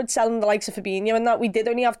problem with selling the likes of Fabinho and that. We did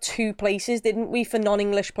only have 2 places, didn't we, for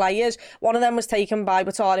non-English players. One of them was taken by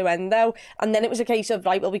Wataru Endo, and then it was a case of,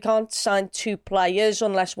 right, well, we can't sign 2 players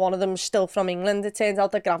unless one of them's still from England. It turns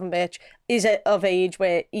out that Gravenberch is of age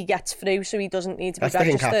where he gets through, so he doesn't need to be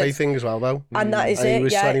registered. That's the Hincapié thing as well, though. And that is and it, he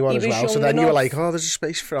was 21 as well. So then you were like, oh, there's a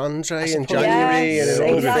space for Andre in January. Yes, and it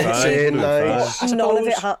all exactly. fits in nice. None of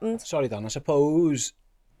it happened. Sorry, Dan, I suppose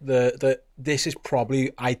this is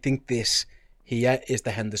probably, I think this here is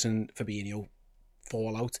the Henderson-Fabinho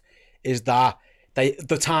fallout, is that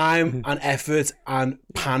the time and effort and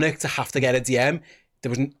panic to have to get a DM,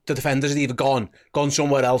 the defenders had either gone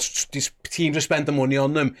somewhere else. These teams have spent the money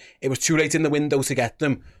on them. It was too late in the window to get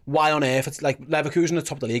them. Why on earth? It's like Leverkusen at the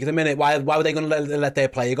top of the league at the minute. Why were they going to let their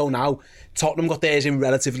player go now? Tottenham got theirs in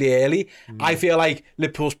relatively early. I feel like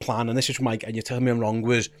Liverpool's plan, and this is Mike, and you're telling me I'm wrong,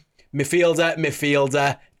 was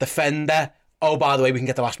midfielder, defender. Oh, by the way, we can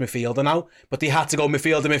get the last midfielder now. But they had to go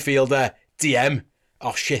midfielder, DM.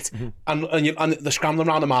 Oh, shit. And they're scrambling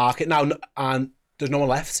around the market now, and there's no one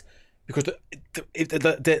left. Because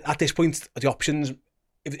at this point, the options,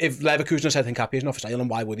 if Leverkusen said Hincapie is not for sale, and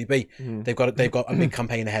why would he be? They've got a big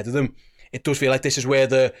campaign ahead of them. It does feel like this is where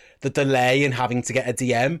the delay in having to get a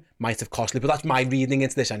DM might have costly, but that's my reading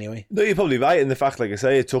into this anyway. No, you're probably right in the fact, like I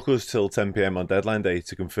say, it took us till 10 p.m. on deadline day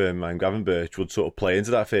to confirm Gravenberch would sort of play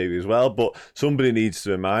into that theory as well, but somebody needs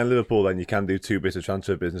to remind Liverpool then you can do two bits of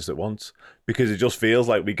transfer business at once, because it just feels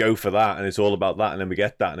like we go for that and it's all about that, and then we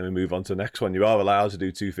get that and then we move on to the next one. You are allowed to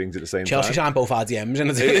do two things at the same time. Chelsea signed both our DMs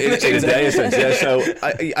in a day, essentially. Yeah. So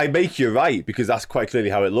I make you right, because that's quite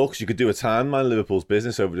clearly how it looks. You could do a timeline. Liverpool's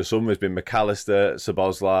business over the summer has been McAllister,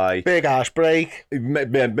 Szoboszlai, big ass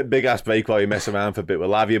break while you mess around for a bit with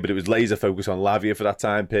Lavia, but it was laser focus on Lavia for that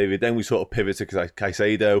time period. Then we sort of pivot to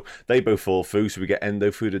Caicedo. They both fall through, so we get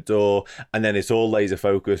Endo through the door, and then it's all laser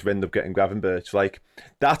focus. We end up getting Gravenberch. Like,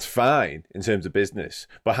 that's fine in terms of business,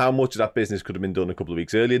 but how much of that business could have been done a couple of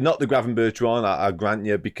weeks earlier? Not the Gravenberch one, I'll grant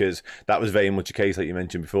you, because that was very much a case, like you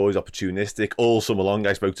mentioned before, he's opportunistic. All summer long,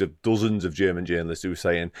 I spoke to dozens of German journalists who were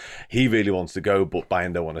saying he really wants to go, but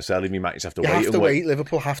Bayern don't want to sell him. He might just have to wait.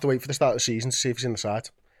 Liverpool have to wait for the start of the season to see if he's in the side.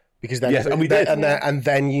 Because then, yes, and we did. And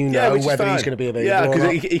then you know whether he's going to be available. Yeah,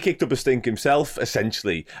 because he kicked up a stink himself,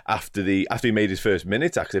 essentially, after he made his first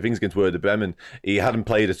minutes, actually. I think it's against Werder Bremen. He hadn't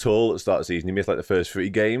played at all at the start of the season. He missed like the first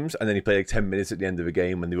 3 games, and then he played like 10 minutes at the end of the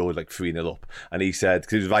game when they were always like 3-0 up. And he said,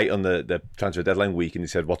 because he was right on the transfer deadline week, and he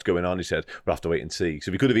said, what's going on? He said, we'll have to wait and see.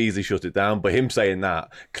 So we could have easily shut it down, but him saying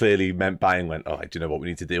that clearly meant Bayern went, oh, do you know what, we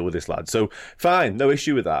need to deal with this lad. So fine, no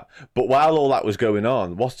issue with that. But while all that was going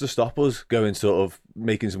on, what's to stop us going sort of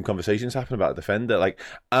making some conversations happen about a defender? Like,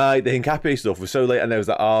 the Hincapie stuff was so late, and there was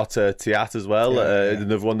that Arta Tiat as well,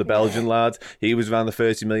 another one, the Belgian lad. He was around the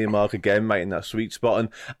 30 million mark again, right in that sweet spot. And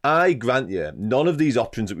I grant you, none of these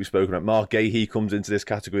options that we've spoken about, Mark Gahey comes into this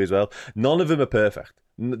category as well, none of them are perfect.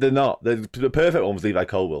 They're not. The perfect one was Levi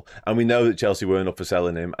Colwill, and we know that Chelsea weren't up for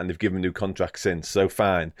selling him, and they've given him a new contract since, so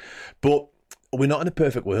fine. But we're not in a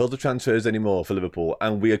perfect world of transfers anymore for Liverpool,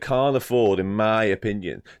 and we can't afford, in my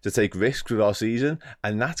opinion, to take risks with our season,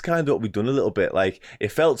 and that's kind of what we've done a little bit. Like,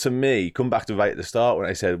 it felt to me, come back to right at the start when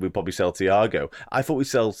I said we'd probably sell Thiago, I thought we'd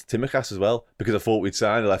sell Tsimikas as well, because I thought we'd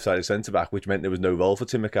sign a left-sided centre-back, which meant there was no role for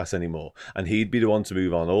Tsimikas anymore, and he'd be the one to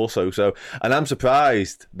move on also. So, and I'm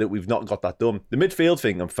surprised that we've not got that done. The midfield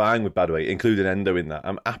thing, I'm fine with, by the way, including Endo in that.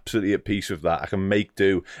 I'm absolutely at peace with that. I can make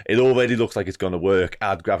do. It already looks like it's going to work.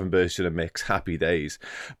 Add Gravenberch to the mix. Happy days.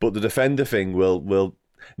 But the defender thing will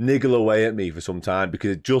niggle away at me for some time,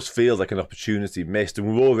 because it just feels like an opportunity missed,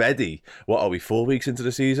 and we're already, 4 weeks into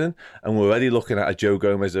the season, and we're already looking at a Joe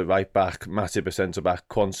Gomez at right back, Matip at centre back,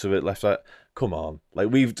 Quansah at left side. Come on, like,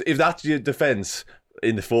 if that's your defence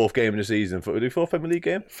in the 4th game of the season, for the 4th Premier League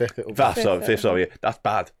game, fifth, sorry, that's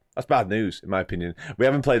bad. That's bad news, in my opinion. We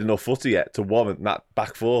haven't played enough footy yet to warrant that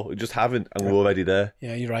back 4. We just haven't, and we're already there.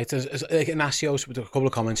 Yeah, you're right. There's like Inacio, with a couple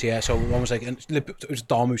of comments here. So one was like, it was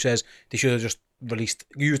Dom who says they should have just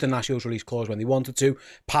used Inacio's release clause when they wanted to.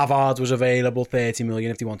 Pavard was available, 30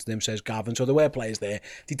 million if they wanted him, says Gavin. So there were players there.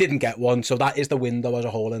 They didn't get one, so that is the window as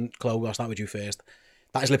a whole. And Chloe, I'll start with you first.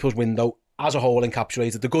 That is Liverpool's window as a whole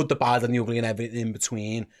encapsulated. The good, the bad, and the ugly, and everything in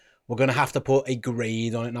between. We're going to have to put a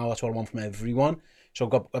grade on it now. That's what I want from everyone. So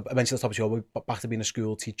I've got eventually the top of the show, we're back to being a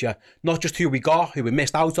school teacher. Not just who we got, who we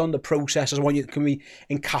missed out on, the processes. Can we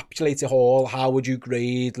encapsulate it all? How would you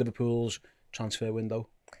grade Liverpool's transfer window?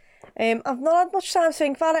 I've not had much time to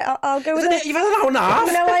think about it. I'll go with it. You've had an hour and a half.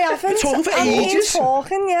 No, I haven't. You're talking for ages.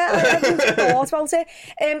 I haven't thought about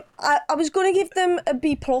it. I was going to give them a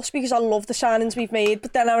B+ because I love the signings we've made,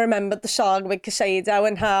 but then I remembered the saga with Caicedo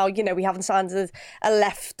and how, we haven't signed a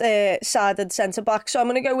left-sided centre-back. So I'm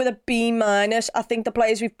going to go with a B-. I think the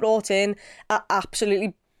players we've brought in are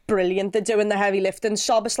absolutely brilliant. They're doing the heavy lifting.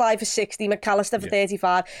 Szoboszlai for 60, McAllister for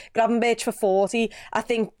 35, Gravenberch for 40. I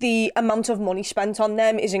think the amount of money spent on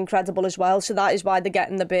them is incredible as well, so that is why they're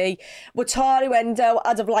getting the B. Wataru Endo,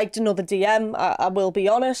 I'd have liked another DM, I will be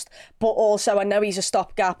honest, but also I know he's a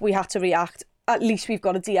stopgap. We had to react. At least we've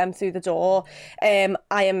got a DM through the door. I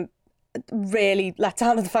am really let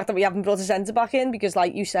down at the fact that we haven't brought a centre-back in, because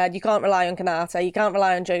like you said, you can't rely on Konate, you can't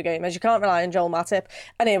rely on Joe Gomez, you can't rely on Joel Matip,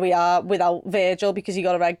 and here we are without Virgil because he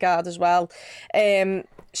got a red card as well.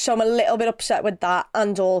 So I'm a little bit upset with that,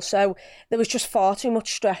 and also there was just far too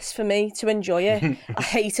much stress for me to enjoy it. I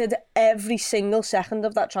hated every single second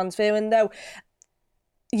of that transfer window.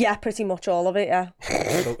 Yeah, pretty much all of it, yeah.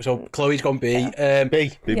 So Chloe's gone B.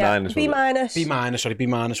 B minus. B minus. B minus, sorry, B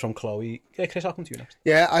minus from Chloe. Yeah, Chris, I'll come to you next.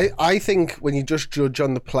 Yeah, I think when you just judge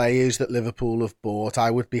on the players that Liverpool have bought,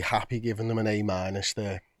 I would be happy giving them an A minus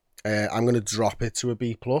there. I'm going to drop it to a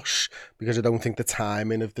B plus because I don't think the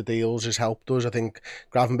timing of the deals has helped us. I think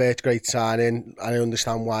Gravenberch, great signing. I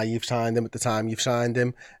understand why you've signed him at the time you've signed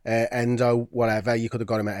him. Endo, whatever, you could have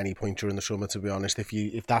got him at any point during the summer, to be honest,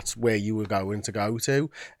 if that's where you were going to go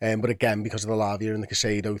to. But again, because of the Lavia and the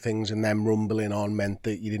Casado things and them rumbling on meant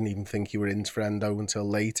that you didn't even think you were in for Endo until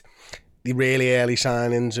late. The really early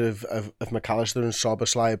signings of McAllister and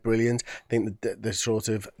Szoboszlai are brilliant. I think the sort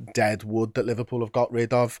of dead wood that Liverpool have got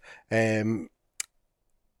rid of,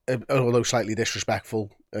 although slightly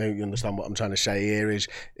disrespectful, you understand what I'm trying to say here, is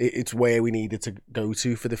it's where we needed to go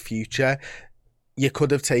to for the future. You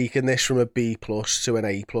could have taken this from a B plus to an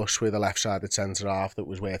A plus with a left-sided centre-half that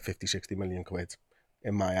was worth 50-60 million quid,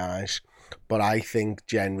 in my eyes. But I think,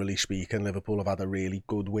 generally speaking, Liverpool have had a really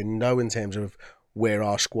good window in terms of where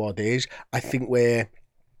our squad is. I think we're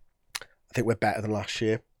better than last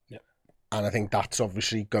year. Yep. And I think that's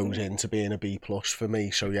obviously goes into being a B plus for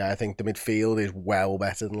me. So yeah, I think the midfield is well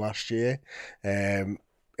better than last year.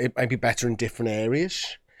 It might be better in different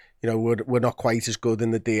areas. You know, we're not quite as good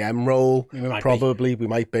in the DM role. We might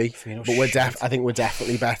be, but I think we're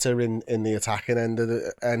definitely better in the attacking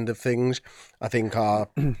end of things. I think our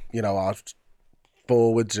our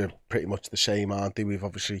forwards are pretty much the same, aren't they? We've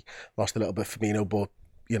obviously lost a little bit Firmino, but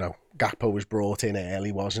Gakpo was brought in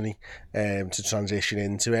early, wasn't he, to transition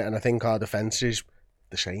into it. And I think our defence is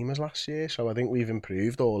the same as last year, so I think we've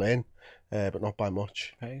improved all in, but not by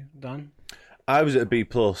much. Okay, Dan? I was at a B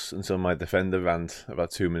plus until my defender rant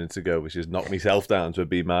about 2 minutes ago, which has knocked myself down to a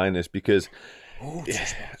B minus because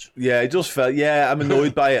it just felt, I'm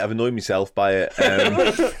annoyed by it. I've annoyed myself by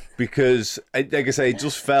it because, like I say, it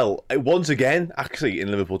just felt, once again, actually, in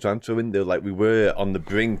Liverpool transfer window, like we were on the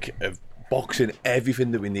brink of boxing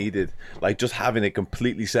everything that we needed, like just having it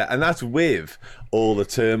completely set. And that's with all the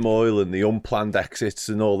turmoil and the unplanned exits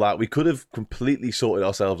and all that. We could have completely sorted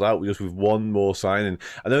ourselves out just with one more signing.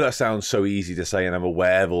 I know that sounds so easy to say, and I'm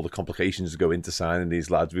aware of all the complications that go into signing these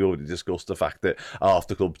lads. We already discussed the fact that half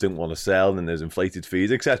the clubs didn't want to sell and there's inflated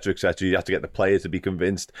fees, etc., etc. You have to get the player to be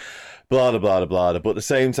convinced, blah, blah, blah, blah, blah. But at the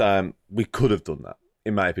same time, we could have done that.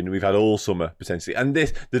 In my opinion, we've had all summer potentially, and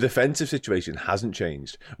the defensive situation hasn't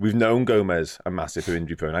changed. We've known Gomez and Matip are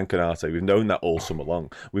injury prone, and Konate. We've known that all summer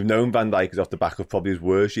long. We've known Van Dijk is off the back of probably his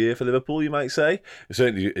worst year for Liverpool, you might say.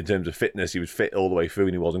 Certainly in terms of fitness, he was fit all the way through,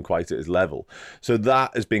 and he wasn't quite at his level. So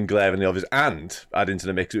that has been glaringly obvious. And add into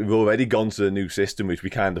the mix, we've already gone to the new system, which we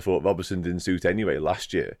kind of thought Robertson didn't suit anyway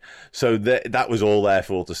last year. So that was all there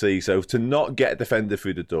for all to see. So to not get a defender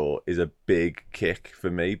through the door is a big kick for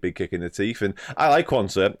me, big kick in the teeth. And I like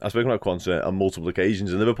Quansah. I've spoken about Quansah on multiple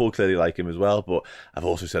occasions, and Liverpool clearly like him as well, but I've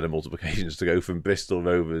also said on multiple occasions to go from Bristol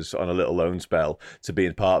Rovers on a little loan spell to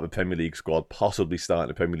being part of a Premier League squad, possibly starting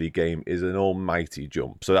a Premier League game, is an almighty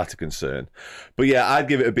jump. So that's a concern. But yeah, I'd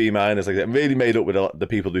give it a B minus. Like I said, I'm really made up with the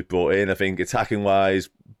people we've brought in. I think attacking-wise,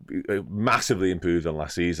 massively improved on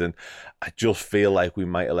last season. I just feel like we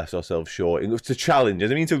might have left ourselves short. And to challenge, I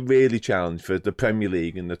mean to really challenge for the Premier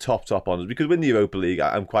League and the top honours, because we're in the Europa League,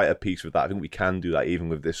 I'm quite at peace with that. I think we can do that even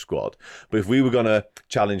with this squad. But if we were going to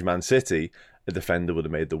challenge Man City, a defender would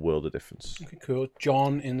have made the world of difference. Okay, cool.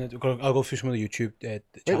 John, I'll go through some of the YouTube chat.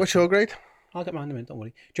 Wait, what's your grade? I'll get mine in a minute, don't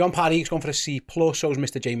worry. John Paddy's gone for a C+, so is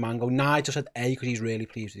Mr. J Mango. Nigel said A because he's really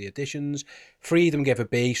pleased with the additions. Freedom gave a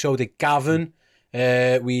B, so did Gavin.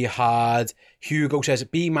 We had Hugo says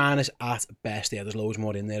B minus at best. Yeah, there's loads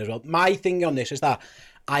more in there as well. My thing on this is that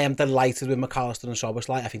I am delighted with McAllister and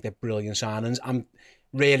Szoboszlai. I think they're brilliant signings. I'm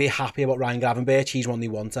really happy about Ryan Gravenberch. He's one they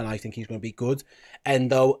want, and I think he's going to be good.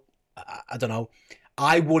 And though, I don't know,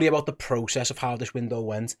 I worry about the process of how this window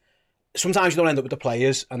went. Sometimes you don't end up with the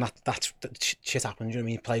players, and that's shit happens. You know what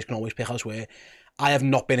I mean? Players can always pick elsewhere. I have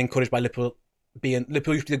not been encouraged by Liverpool used to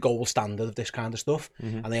be the gold standard of this kind of stuff,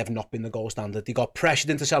 and they have not been the gold standard. They got pressured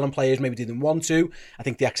into selling players maybe didn't want to. I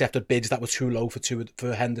think they accepted bids that were too low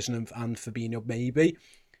for Henderson and Fabinho maybe.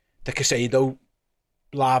 The Casado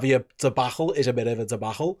Lavia debacle is a bit of a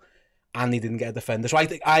debacle, and they didn't get a defender. So I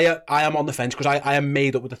think I am on the fence because I am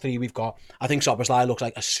made up with the three we've got. I think Szoboszlai looks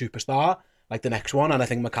like a superstar, like the next one, and I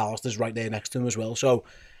think McAllister's right there next to him as well. So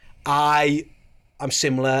I'm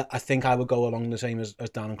similar. I think I would go along the same as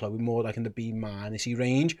Dan and Chloe, more like in the B-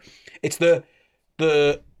 range. It's the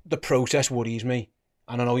process worries me.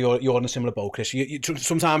 And I know you're in a similar boat, Chris.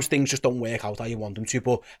 Sometimes things just don't work out how you want them to,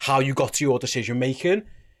 but how you got to your decision making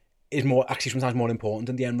is sometimes more important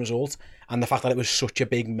than the end result. And the fact that it was such a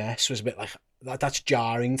big mess was a bit like that's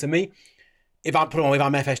jarring to me. If I'm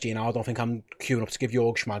FSG now, I don't think I'm queuing up to give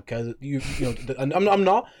Jörg Schmadtke. And I'm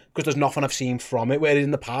not, because there's nothing I've seen from it. Whereas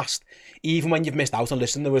in the past, even when you've missed out and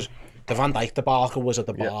listened, there was the Van Dijk debacle was a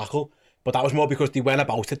debacle. Yeah. But that was more because they went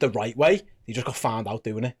about it the right way. They just got found out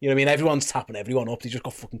doing it. You know what I mean? Everyone's tapping everyone up. They just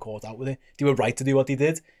got fucking caught out with it. They were right to do what they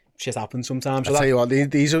did. Shit happens sometimes. I'll tell you what,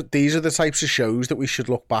 these are the types of shows that we should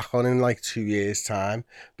look back on in like 2 years' time.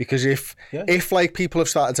 Because if like people have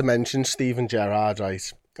started to mention Steven Gerrard,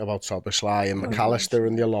 right, about Szoboszlai and McAllister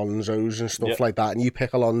and the Alonsos and stuff like that, and you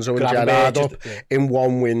pick Alonso and Gerrard up in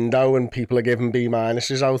one window and people are giving B-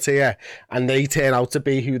 out here and they turn out to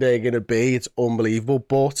be who they're going to be, it's unbelievable.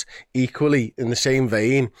 But equally, in the same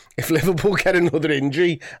vein, if Liverpool get another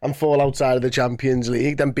injury and fall outside of the Champions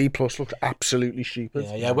League, then B+ looks absolutely stupid.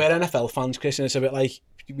 Yeah, we're NFL fans, Chris, and it's a bit like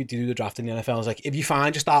we do the draft in the NFL. It's like, if you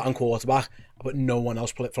find your starting quarterback but no one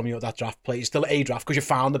else from you at that draft play, it's still a draft because you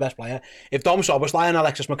found the best player. If Dom Szoboszlai and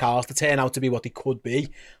Alexis McAllister turn out to be what they could be,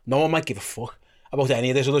 no one might give a fuck about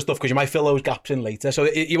any of this other stuff because you might fill those gaps in later. So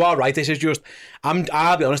you are right. This is just,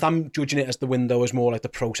 I'll be honest, I'm judging it as the window as more like the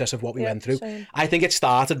process of what we went through. Same. I think it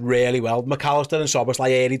started really well. McAllister and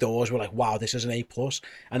Szoboszlai early doors were like, wow, this is an A+.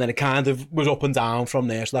 And then it kind of was up and down from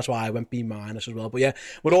there. So that's why I went B- as well. But yeah,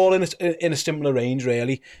 we're all in a similar range,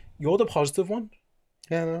 really. You're the positive one.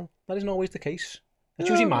 Yeah, no. That isn't always the case. It's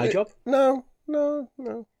usually my job. No.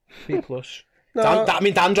 B+. No.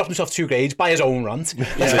 Dan dropped himself 2 grades by his own rant. Easily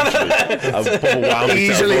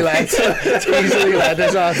led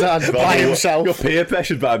by himself. Got peer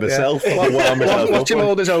pressured by myself. Watch him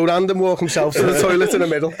hold his own hand and walk himself to the toilet in the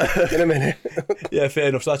middle in a minute. Yeah, fair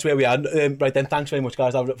enough. So that's where we are. Right then, thanks very much,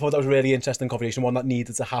 guys. I thought that was a really interesting conversation, one that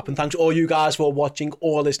needed to happen. Thanks all you guys for watching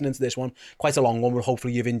or listening to this one. Quite a long one, but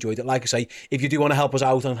hopefully you've enjoyed it. Like I say, if you do want to help us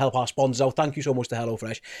out and help our sponsors out, thank you so much to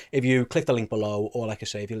HelloFresh. If you click the link below, or like I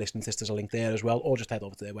say, if you're listening to this, there's a link there as well, or just head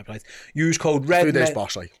over to their website. Use code RED. Food is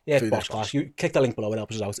boss, like. Yeah, boss class. You click the link below, it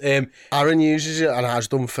helps us out. Aaron uses it and has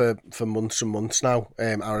done for months and months now.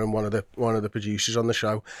 Aaron, one of the producers on the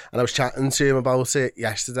show, and I was chatting to him about it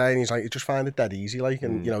yesterday, and he's like, "You just find it dead easy, like."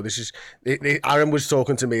 And you know, this is Aaron was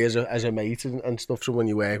talking to me as a mate and stuff. So when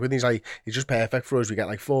you work with him, he's like, "It's just perfect for us. We get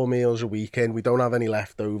like 4 meals a weekend. We don't have any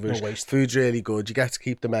leftovers. No waste. Food's really good. You get to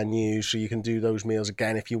keep the menus, so you can do those meals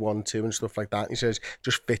again if you want to and stuff like that." And he says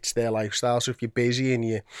just fits their lifestyle. So if you're busy and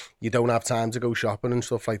you don't have time to go shopping and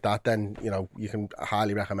stuff like that, then you know you can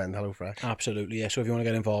highly recommend HelloFresh. Absolutely, yeah. So if you want to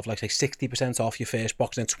get involved, like say 60% off your first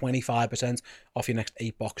box and then 25% off your next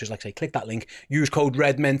 8 boxes, like say click that link, use code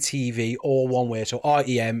REDMENTV, all one word, so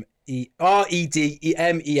REDMENTV.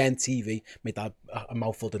 Made that a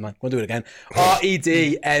mouthful, didn't I? I'm going to do it again.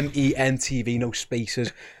 REDMENTV, no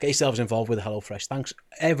spaces. Get yourselves involved with HelloFresh. Thanks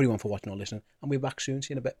everyone for watching or listening, and we'll be back soon.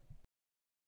 See you in a bit.